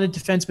 you want a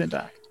defenseman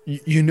back.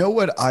 You know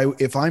what?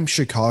 If I'm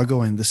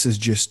Chicago, and this is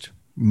just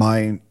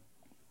my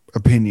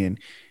opinion,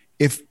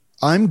 if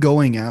I'm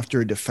going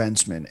after a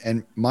defenseman,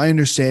 and my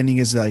understanding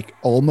is like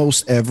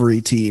almost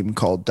every team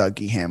called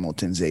Dougie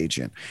Hamilton's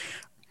agent,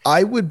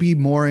 I would be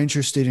more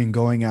interested in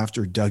going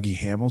after Dougie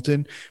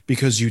Hamilton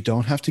because you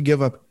don't have to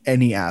give up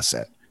any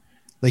asset.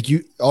 Like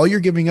all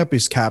you're giving up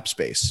is cap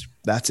space.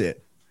 That's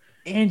it.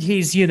 And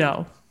he's,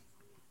 Dougie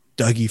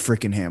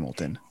freaking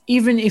Hamilton.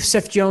 even if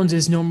Seth Jones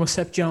is normal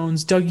Seth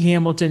Jones, Dougie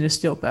Hamilton is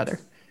still better.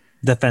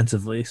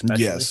 Defensively,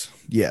 especially.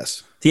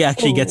 Yes. He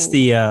actually gets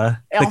the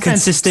Offensive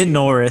consistent too.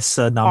 Norris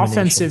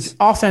nominations.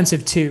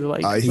 Offensive too.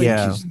 I think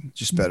Yeah. he's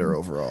just better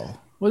overall.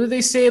 What did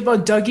they say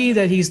about Dougie?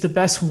 That he's the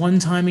best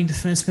one-timing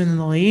defenseman in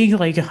the league?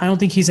 Like, I don't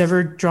think he's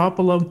ever dropped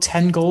below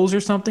 10 goals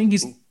or something.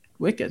 He's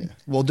wicked.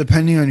 Well,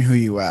 depending on who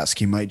you ask,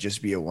 he might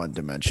just be a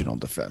one-dimensional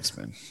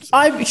defenseman.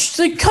 She's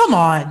like, come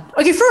on.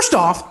 Okay, first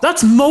off,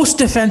 that's most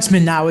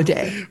defensemen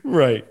nowadays.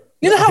 Right.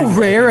 You know how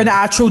rare an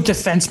actual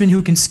defenseman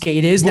who can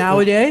skate is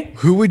nowadays?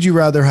 Who would you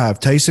rather have,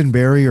 Tyson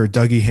Barrie or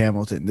Dougie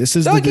Hamilton? This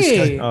is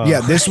Dougie!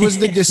 Yeah, this was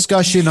the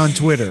discussion on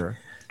Twitter.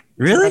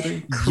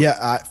 Really?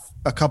 Yeah,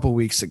 a couple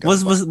weeks ago.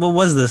 What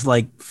was this,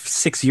 like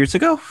 6 years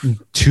ago?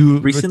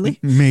 Recently?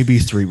 Maybe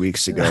 3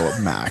 weeks ago,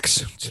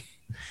 max.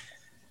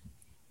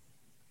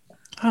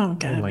 I don't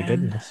get it. Oh my man.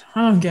 goodness.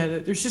 I don't get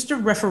it. There's just a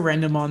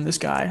referendum on this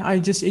guy.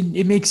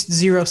 It makes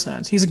zero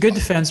sense. He's a good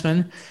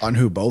defenseman. On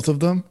who, both of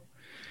them?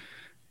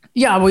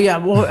 Yeah,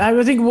 well,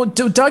 I think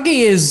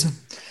Dougie is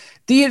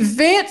the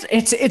advance.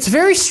 It's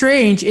very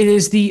strange. It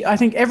is I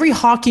think every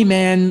hockey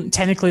man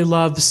technically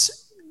loves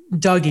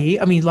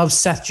Dougie. I mean, he loves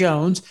Seth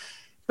Jones.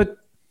 But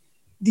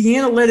the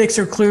analytics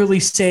are clearly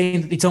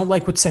saying that they don't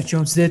like what Seth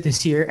Jones did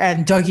this year.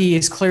 And Dougie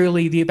is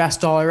clearly the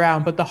best all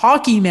around. But the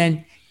hockey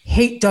men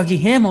hate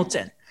Dougie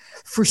Hamilton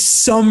for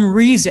some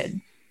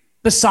reason.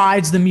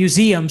 Besides the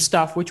museum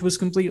stuff, which was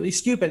completely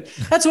stupid.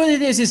 That's what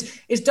it is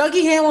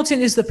Dougie Hamilton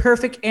is the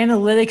perfect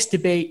analytics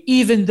debate,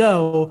 even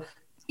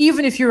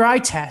if your eye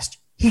test,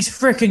 he's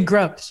freaking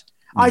gross.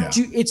 Yeah.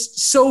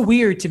 It's so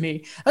weird to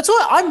me. That's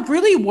why I'm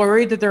really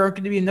worried that there aren't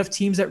going to be enough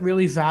teams that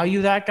really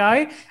value that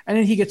guy, and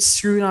then he gets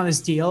screwed on his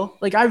deal.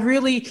 Like, I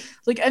really,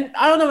 and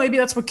I don't know, maybe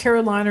that's what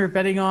Carolina are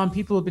betting on.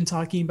 People have been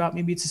talking about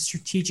maybe it's a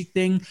strategic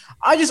thing.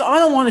 I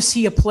don't want to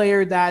see a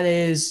player that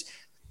is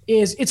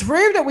it's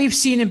rare that we've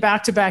seen in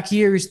back-to-back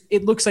years.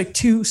 It looks like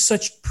two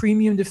such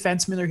premium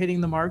defensemen are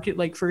hitting the market,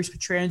 like first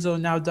Pietrangelo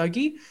and now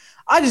Dougie.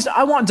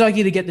 I want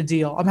Dougie to get the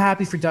deal. I'm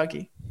happy for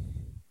Dougie.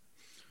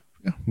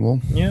 Yeah, well,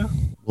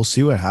 we'll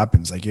see what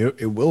happens. Like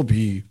it will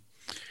be.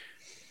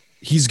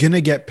 He's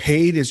gonna get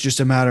paid. It's just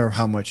a matter of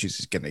how much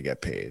he's gonna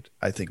get paid.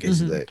 I think is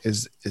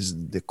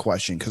the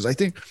question, because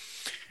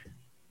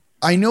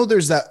I know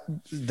there's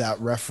that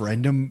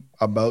referendum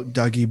about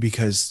Dougie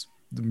because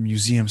the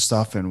museum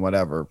stuff and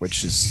whatever,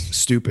 which is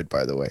stupid,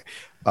 by the way.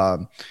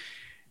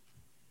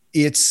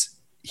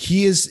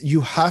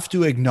 You have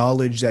to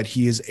acknowledge that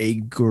he is a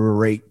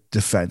great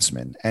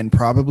defenseman and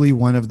probably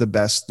one of the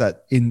best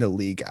that in the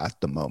league at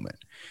the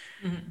moment.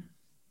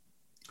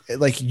 Mm-hmm.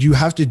 Like, you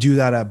have to do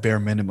that at bare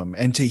minimum.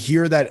 And to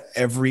hear that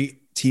every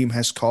team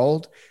has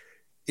called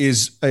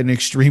is an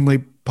extremely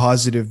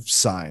positive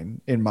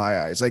sign in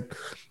my eyes. Like,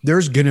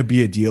 there's going to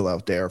be a deal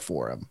out there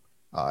for him.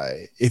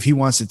 If he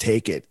wants to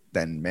take it,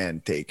 then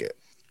man, take it.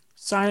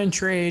 Sign and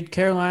trade.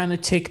 Carolina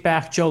take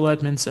back Joel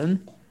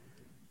Edmondson.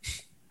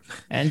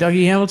 And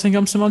Dougie Hamilton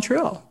comes to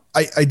Montreal.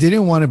 I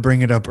didn't want to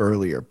bring it up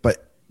earlier,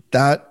 but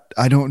that,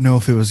 I don't know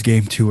if it was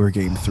game 2 or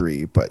game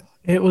 3, but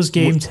it was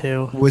game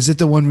 2. Was it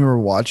the one we were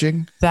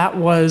watching? That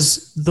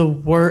was the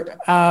word.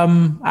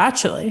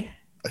 Actually,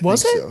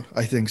 was it? So.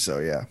 I think so.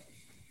 Yeah.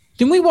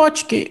 Didn't we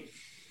watch game?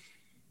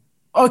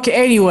 Okay.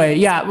 Anyway,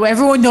 yeah.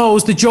 Everyone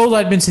knows the Joel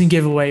Edmondson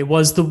giveaway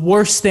was the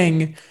worst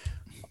thing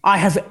I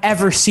have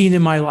ever seen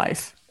in my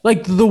life.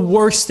 Like, the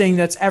worst thing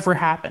that's ever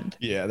happened.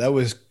 Yeah, that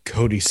was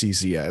Cody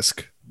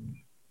Ceci-esque.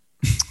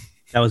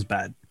 That was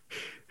bad.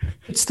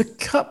 It's the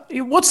cup.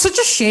 What's such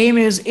a shame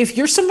is if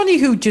you're somebody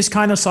who just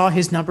kind of saw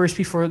his numbers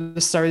before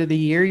the start of the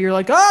year, you're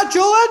like,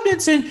 Joel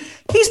Edmondson,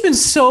 he's been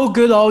so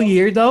good all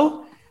year,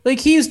 though. Like,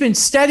 he's been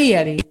steady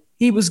Eddie.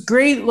 He was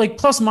great. Like,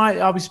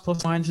 obviously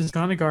plus minus is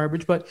kind of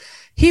garbage, but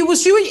he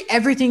was doing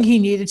everything he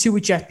needed to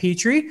with Jeff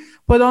Petrie.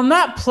 But on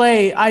that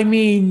play, I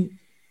mean,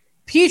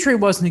 Petrie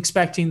wasn't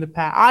expecting the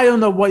pass. I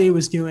don't know what he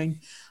was doing.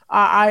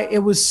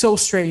 It was so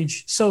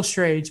strange.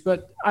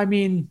 But I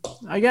mean,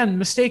 again,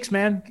 mistakes,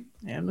 man.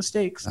 Yeah,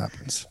 mistakes.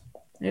 Happens.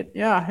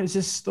 It's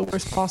just the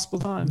worst possible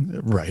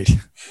time. Right.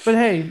 But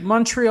hey,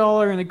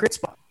 Montreal are in a great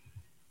spot.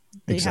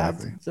 They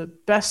exactly. have the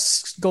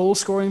best goal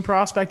scoring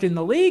prospect in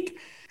the league,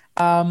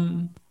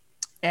 and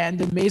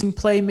amazing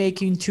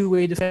playmaking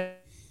two-way defense.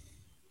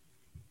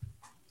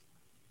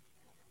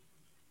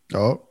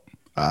 Oh,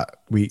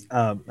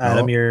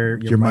 Adam,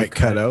 your mic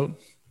cut out.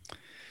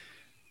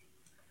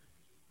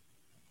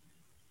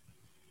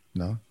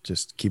 No,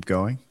 just keep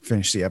going.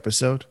 Finish the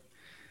episode.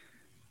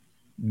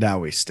 Now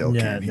we still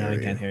can't hear you. Yeah, now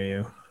we can't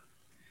hear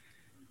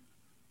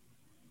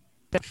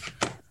you.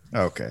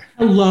 Okay.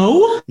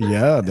 Hello?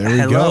 Yeah, there we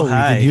Hello, go.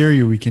 hi. We can hear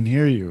you. We can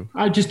hear you.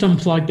 I just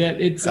unplugged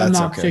it. I'm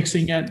not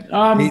fixing it.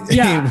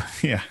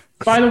 Yeah.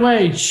 By the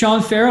way,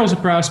 Sean Farrell's a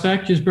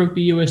prospect. Just broke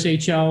the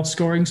USHL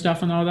scoring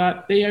stuff and all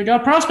that. They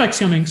got prospects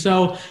coming.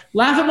 So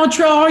laugh at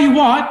Montreal all you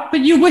want, but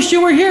you wish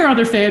you were here,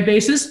 other fan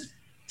bases.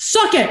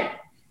 Suck it.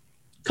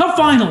 Cup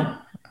final.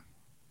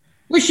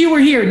 Wish you were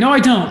here. No, I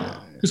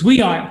don't. Because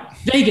we are.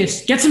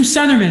 Vegas, get some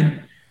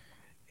centermen.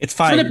 It's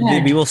fine.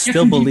 We will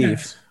still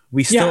believe.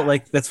 We still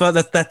that's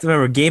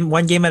remember,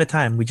 one game at a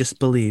time. We just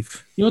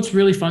believe. You know what's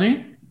really funny?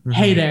 Mm-hmm.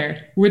 Hey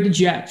there, we're the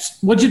Jets.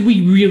 What did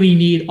we really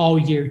need all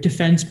year?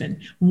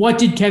 Defensemen. What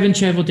did Kevin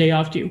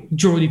Cheveldayoff do?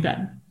 Jordy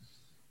Ben.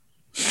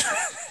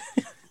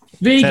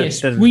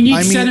 Vegas, we need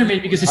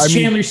centermen because it's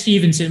Chandler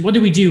Stevenson. What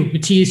do we do?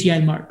 Matthias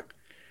Janmark.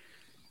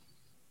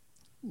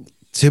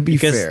 To be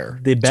fair,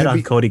 they bet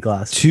on Cody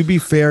Glass. To be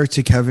fair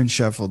to Kevin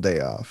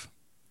Cheveldayoff,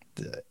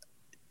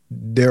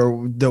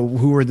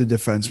 who were the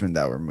defensemen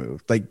that were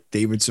moved? Like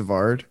David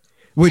Savard?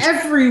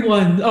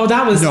 Everyone. Oh,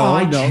 that was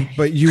no.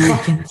 But you.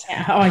 Did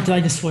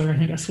I just swear? I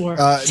think I swore.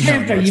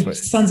 Tampa, you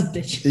sons of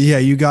bitch. Yeah,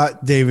 you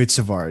got David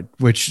Savard,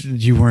 which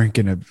you weren't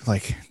gonna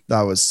like.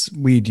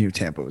 We knew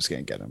Tampa was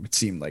gonna get him. It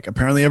seemed like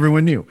apparently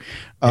everyone knew.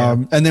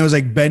 And there was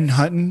like Ben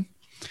Hutton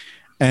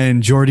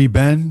and Jordy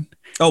Ben.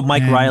 Oh,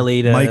 Mike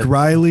Riley. Mike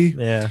Riley.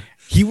 Yeah.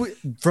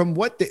 From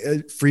what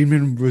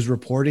Friedman was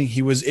reporting,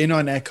 he was in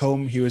on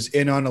Ekholm. He was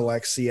in on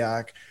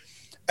Alexiak.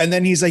 And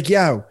then he's like,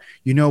 yeah,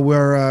 we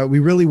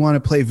really want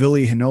to play Ville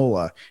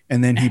Heinola.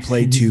 And then he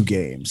played 2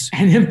 games.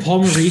 And then Paul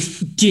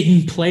Maurice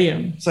didn't play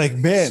him. It's like,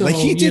 man, So, like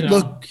he did you know.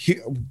 look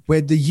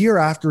when the year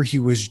after he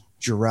was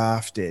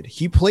drafted,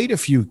 he played a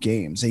few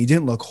games and he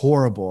didn't look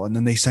horrible. And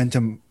then they sent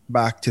him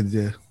back to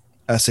the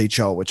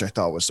SHL, which I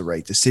thought was the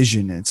right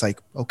decision. And it's like,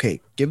 okay,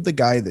 give the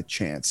guy the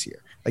chance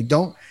here. Like,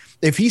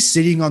 if he's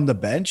sitting on the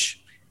bench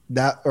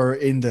or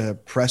in the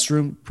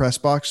press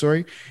box,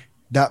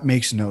 that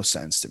makes no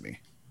sense to me.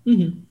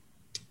 Mm-hmm.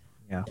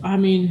 Yeah. I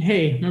mean,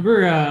 hey,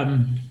 remember how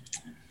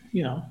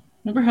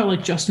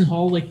like Justin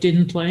Hall like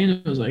didn't play and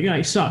it was like, yeah,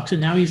 he sucks, and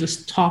now he's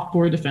a top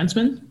 4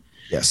 defenseman.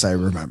 Yes, I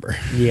remember.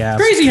 Yeah.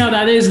 Crazy how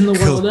that is in the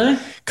world, eh?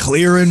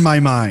 Clear in my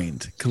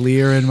mind.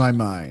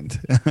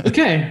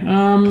 Okay.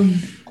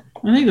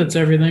 I think that's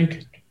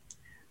everything.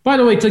 By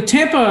the way, like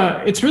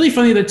Tampa, it's really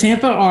funny that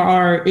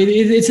Tampa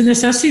it's a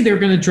necessity they're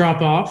going to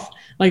drop off.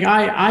 Like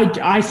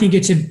I think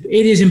it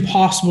is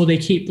impossible they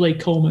keep Blake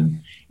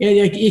Coleman.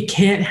 It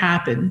can't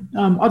happen.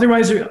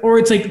 Otherwise, or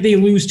it's like they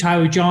lose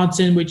Tyler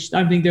Johnson, which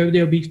I think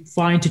they'll be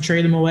fine to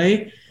trade him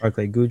away.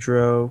 Barclay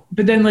Goodrow.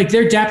 But then like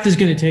their depth is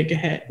going to take a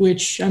hit,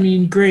 which I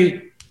mean,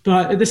 great,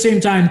 but at the same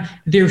time,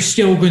 they're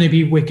still going to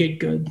be wicked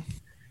good.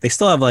 They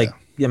still have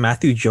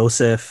Matthew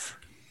Joseph.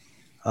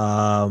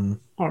 All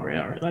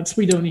right.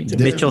 We don't need to.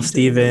 Mitchell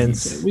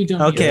Stevens. We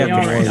don't. Okay, All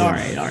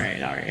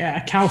right. Yeah,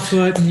 Cal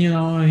Foot, and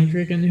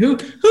freaking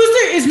who's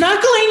there? Is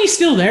Matt Galaney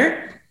still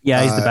there?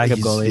 Yeah, he's the backup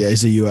goalie. Yeah,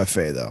 he's a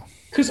UFA though.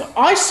 Because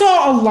I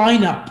saw a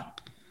lineup,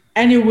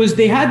 and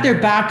they had their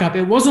backup.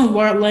 It wasn't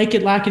like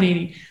it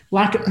McElhaney.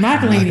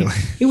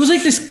 It was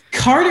like this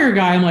Carter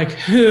guy. I'm like,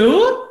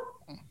 who?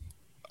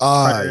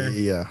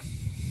 Yeah.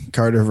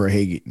 Carter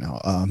Verhaeghe. No.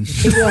 No,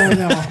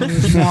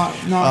 it's not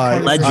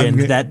Carter. Legend.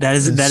 That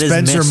is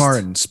Spencer missed.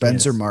 Martin.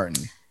 Spencer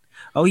Martin.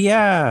 Oh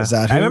yeah. Is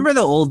that I who? remember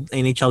the old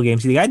NHL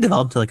games. The guy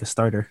developed to like a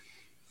starter.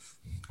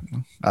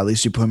 At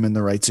least you put him in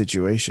the right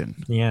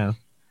situation. Yeah.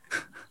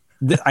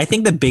 I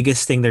think the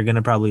biggest thing they're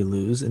gonna probably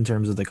lose in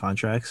terms of the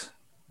contracts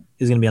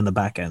is gonna be on the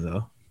back end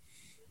though.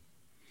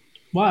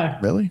 Why?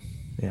 Really?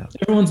 Yeah.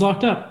 Everyone's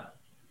locked up.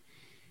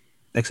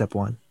 Except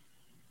one.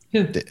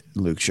 Yeah.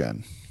 Luke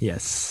Shen.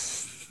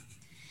 Yes.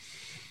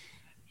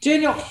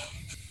 Daniel,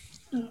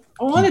 I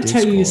want to did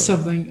tell you score.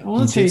 something.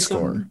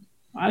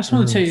 I just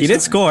want to tell you He something.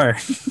 did score.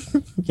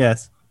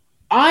 Yes.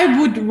 I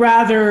would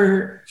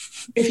rather,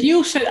 if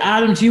you said,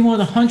 Adam, do you want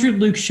 100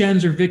 Luke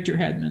Shens or Victor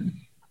Hedman?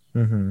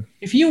 Mm-hmm.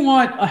 If you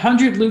want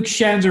 100 Luke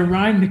Shens or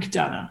Ryan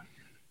McDonough,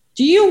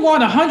 do you want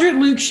 100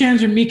 Luke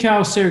Shens or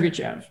Mikhail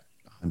Sergachev?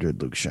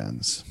 100 Luke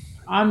Shens.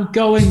 I'm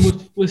going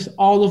with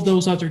all of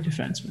those other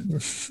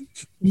defensemen.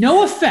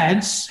 No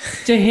offense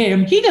to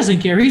him. He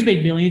doesn't care. He's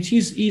made millions. He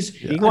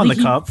won the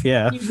cup.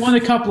 Yeah. He won the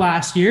cup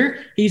last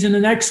year. He's in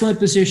an excellent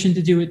position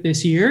to do it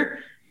this year.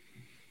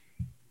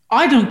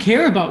 I don't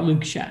care about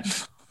Luke Shen.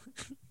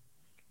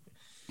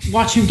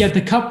 Watch him get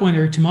the cup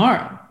winner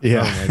tomorrow.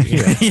 Yeah.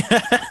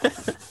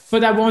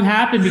 But that won't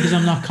happen because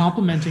I'm not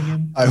complimenting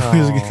him.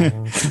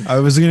 I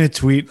was gonna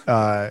tweet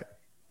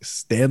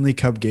Stanley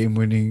Cup game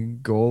winning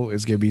goal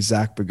is gonna be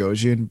Zach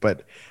Bogosian,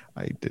 but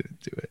I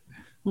didn't do it.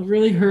 What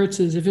really hurts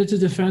is if it's a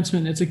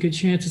defenseman, it's a good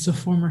chance it's a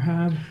former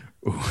Hab.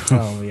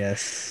 Oh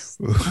yes.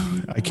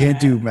 I can't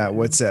do Matt.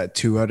 What's that?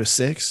 2 out of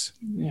 6?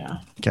 Yeah.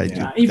 Can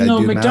Even I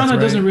though do math McDonough right?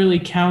 doesn't really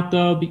count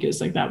though,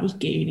 because like that was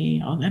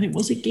Gainey. Oh, and it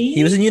was it Gainey?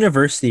 He was in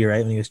university,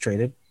 right, when he was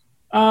traded.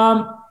 He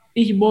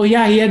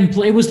hadn't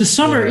played. It was the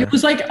summer. Yeah. It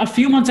was like a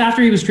few months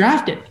after he was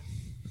drafted.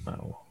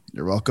 Oh.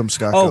 You're welcome,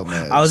 Scott. Oh,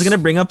 Gomez. I was gonna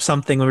bring up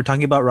something when we were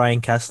talking about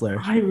Ryan Kessler,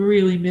 I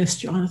really miss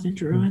Jonathan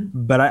Drouin.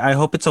 but I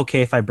hope it's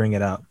okay if I bring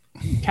it up.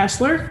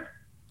 Kessler?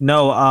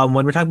 No,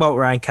 when we're talking about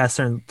Ryan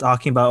Kessler and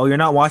talking about, you're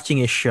not watching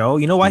his show.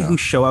 You know why? No.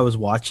 Whose show I was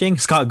watching?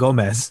 Scott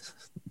Gomez.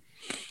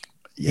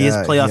 His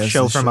playoff he has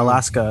show the from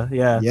Alaska.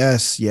 Yeah.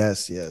 Yes.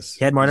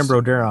 He had Martin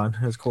Brodeur on.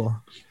 It was cool.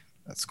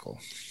 That's cool.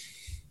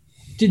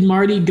 Did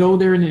Marty go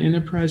there in an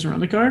Enterprise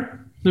rental car?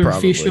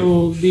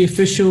 Probably. The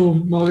official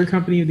motor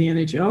company of the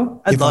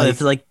NHL? I If love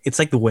I- it. It's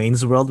like the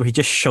Wayne's World where he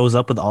just shows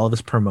up with all of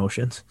his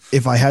promotions.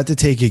 If I had to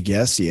take a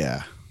guess,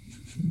 yeah.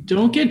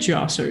 Don't get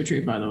jaw surgery,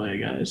 by the way,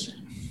 guys.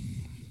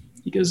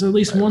 Because at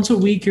least once a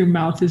week, your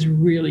mouth is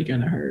really going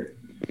to hurt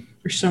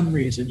for some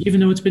reason, even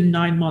though it's been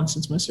 9 months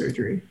since my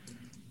surgery.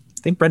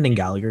 I think Brendan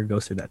Gallagher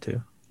goes through that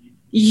too.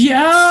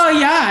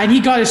 Yeah. And he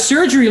got his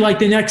surgery like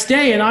the next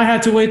day, and I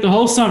had to wait the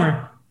whole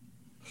summer.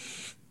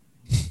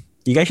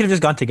 You guys should have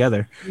just gone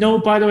together. No,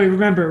 by the way,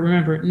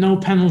 remember, no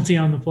penalty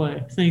on the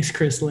play. Thanks,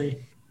 Chris Lee.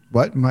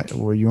 What?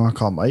 Well, you want to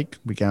call Mike?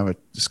 We can have a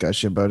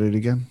discussion about it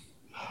again.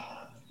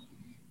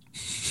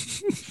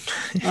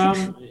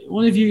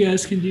 One of you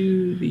guys can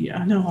do the.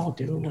 No, I'll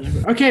do it.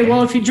 Whatever. Okay.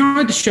 Well, if you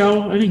enjoyed the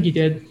show, I think you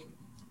did.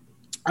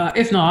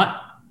 If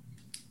not,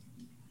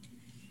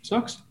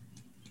 sucks.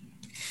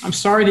 I'm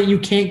sorry that you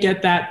can't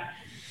get that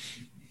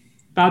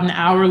about an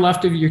hour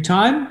left of your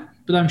time,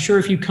 but I'm sure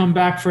if you come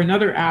back for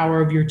another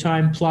hour of your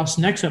time plus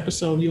next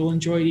episode, you'll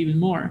enjoy it even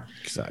more.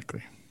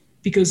 Exactly.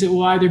 Because it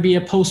will either be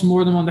a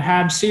post-mortem on the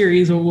Habs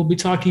series or we'll be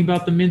talking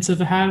about the mints of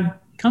the Habs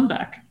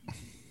comeback,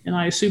 and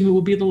I assume it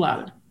will be the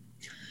latter.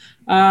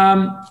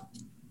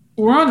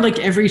 We're on like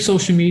every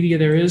social media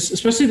there is,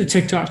 especially the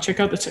TikTok. Check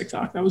out the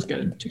TikTok. That was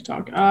good.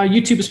 TikTok.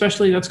 YouTube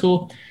especially. That's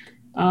cool.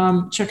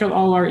 Check out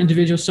all our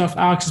individual stuff.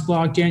 Alex's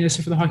blog, Janice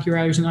for the Hockey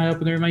Writers and Eye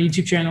Opener, my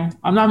YouTube channel.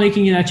 I'm not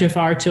making an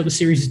HFR till the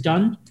series is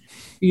done,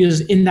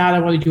 because in that I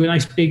want to do a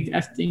nice big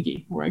F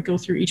thingy where I go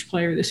through each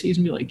player this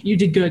season and be like, you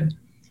did good.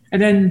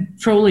 And then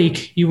Pro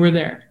League, you were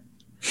there.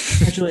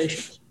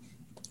 Congratulations.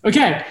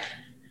 Okay.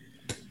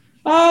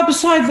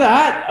 Besides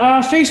that,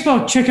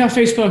 Facebook. Check out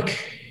Facebook.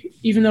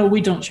 Even though we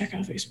don't check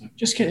out Facebook.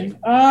 Just kidding.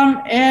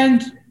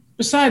 And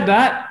beside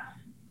that,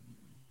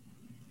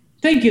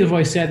 thank you, The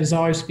Voice Said, as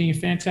always, being a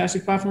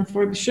fantastic platform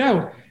for the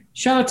show.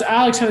 Shout out to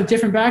Alex, had a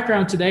different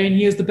background today, and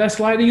he has the best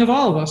lighting of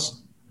all of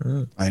us.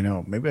 I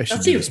know. Maybe I should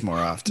do this more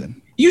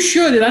often. You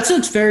should. That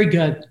sounds very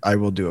good. I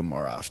will do it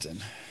more often.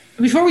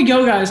 Before we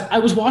go, guys, I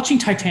was watching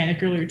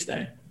Titanic earlier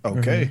today.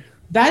 Okay. Mm-hmm.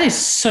 That is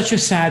such a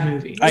sad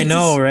movie. I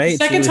know, right?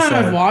 Second time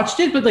I've watched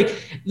it, but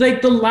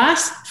like the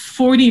last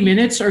 40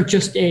 minutes are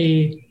just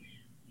it's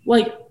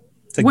like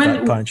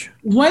gut punch.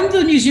 When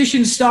the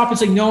musicians stop, it's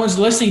like no one's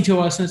listening to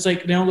us, and it's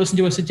like they don't listen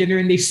to us at dinner,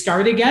 and they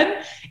start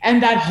again,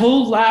 and that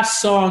whole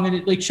last song, and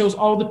it like shows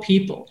all the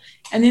people,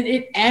 and then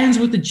it ends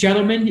with the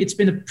gentleman. It's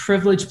been a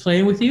privilege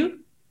playing with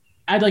you.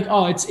 I'd like,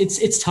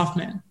 it's tough,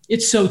 man.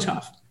 It's so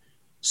tough,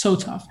 so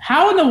tough.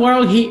 How in the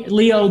world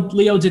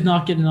Leo did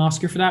not get an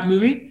Oscar for that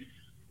movie?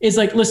 Is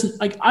like, listen,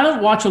 like I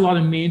don't watch a lot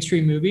of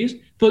mainstream movies,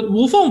 but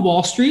Wolf on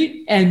Wall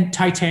Street and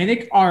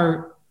Titanic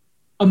are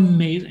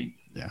amazing.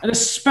 Yeah. And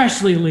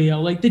especially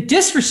Leo, like the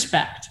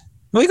disrespect.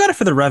 Well, you got it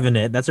for The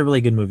Revenant. That's a really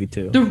good movie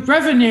too. The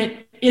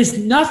Revenant is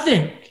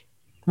nothing.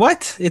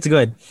 What? It's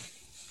good.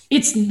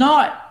 It's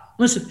not.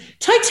 Listen,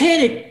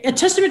 Titanic, a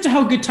testament to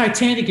how good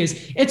Titanic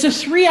is. It's a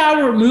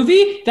 3-hour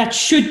movie that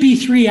should be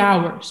 3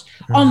 hours,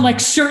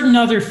 unlike certain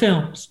other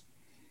films.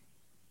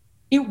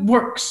 It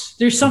works.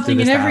 There's something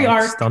in every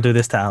arc. Don't do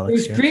this to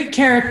Alex. There's great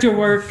character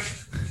work.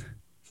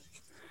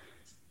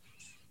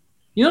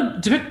 You know,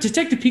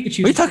 Detective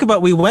Pikachu. We talk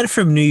about we went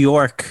from New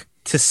York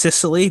to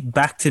Sicily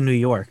back to New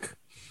York.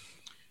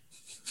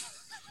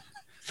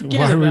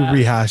 Why are we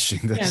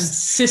rehashing this? And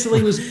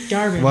Sicily was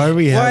garbage. Why are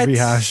we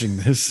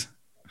rehashing this?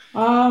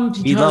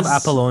 We love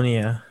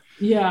Apollonia.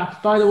 Yeah.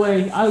 By the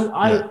way,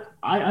 I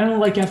don't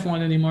like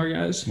F1 anymore,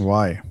 guys.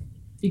 Why?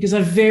 Because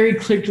I very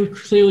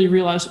clearly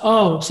realized,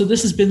 so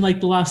this has been like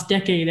the last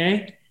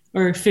decade,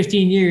 or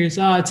 15 years.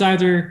 It's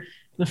either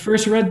the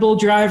first Red Bull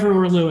driver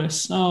or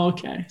Lewis. Oh,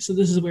 okay. So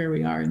this is where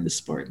we are in this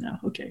sport now.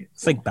 Okay.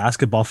 It's like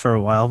basketball for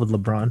a while with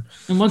LeBron.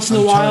 And once in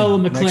a while,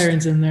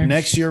 McLaren's in there.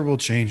 Next year we'll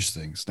change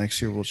things.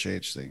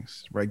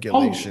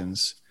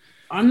 Regulations.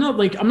 I'm not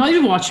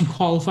even watching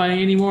qualifying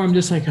anymore. I'm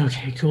just like,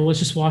 okay, cool. Let's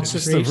just watch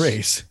the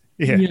race.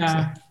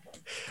 Yeah.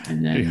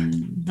 And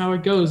then how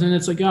it goes. And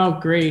it's like, oh,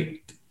 great.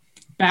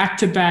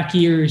 Back-to-back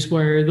years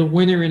where the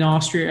winner in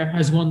Austria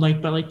has won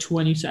by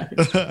 20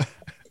 seconds.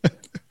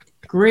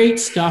 Great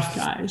stuff,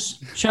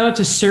 guys. Shout out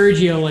to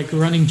Sergio,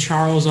 running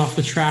Charles off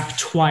the track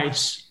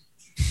twice.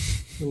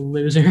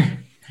 Loser.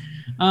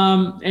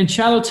 And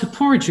shout out to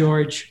poor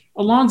George.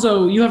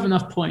 Alonso, you have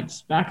enough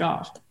points. Back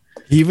off.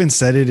 He even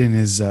said it in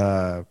his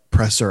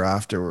presser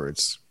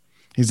afterwards.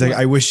 He's like,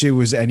 I wish it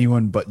was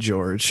anyone but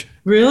George.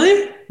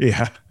 Really?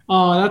 Yeah.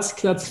 Oh,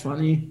 that's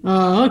funny.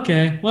 Oh,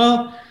 okay.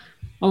 Well,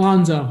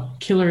 Alonso,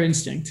 killer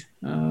instinct.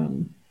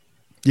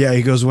 Yeah,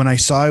 he goes, when I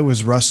saw it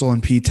was Russell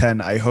and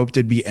P10, I hoped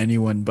it'd be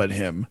anyone but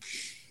him.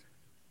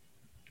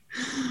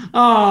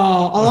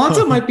 Oh,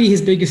 Alonso might be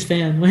his biggest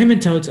fan. Well, him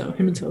and Toto.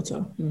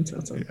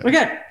 Yeah.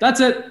 Okay, that's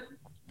it.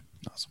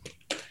 Awesome.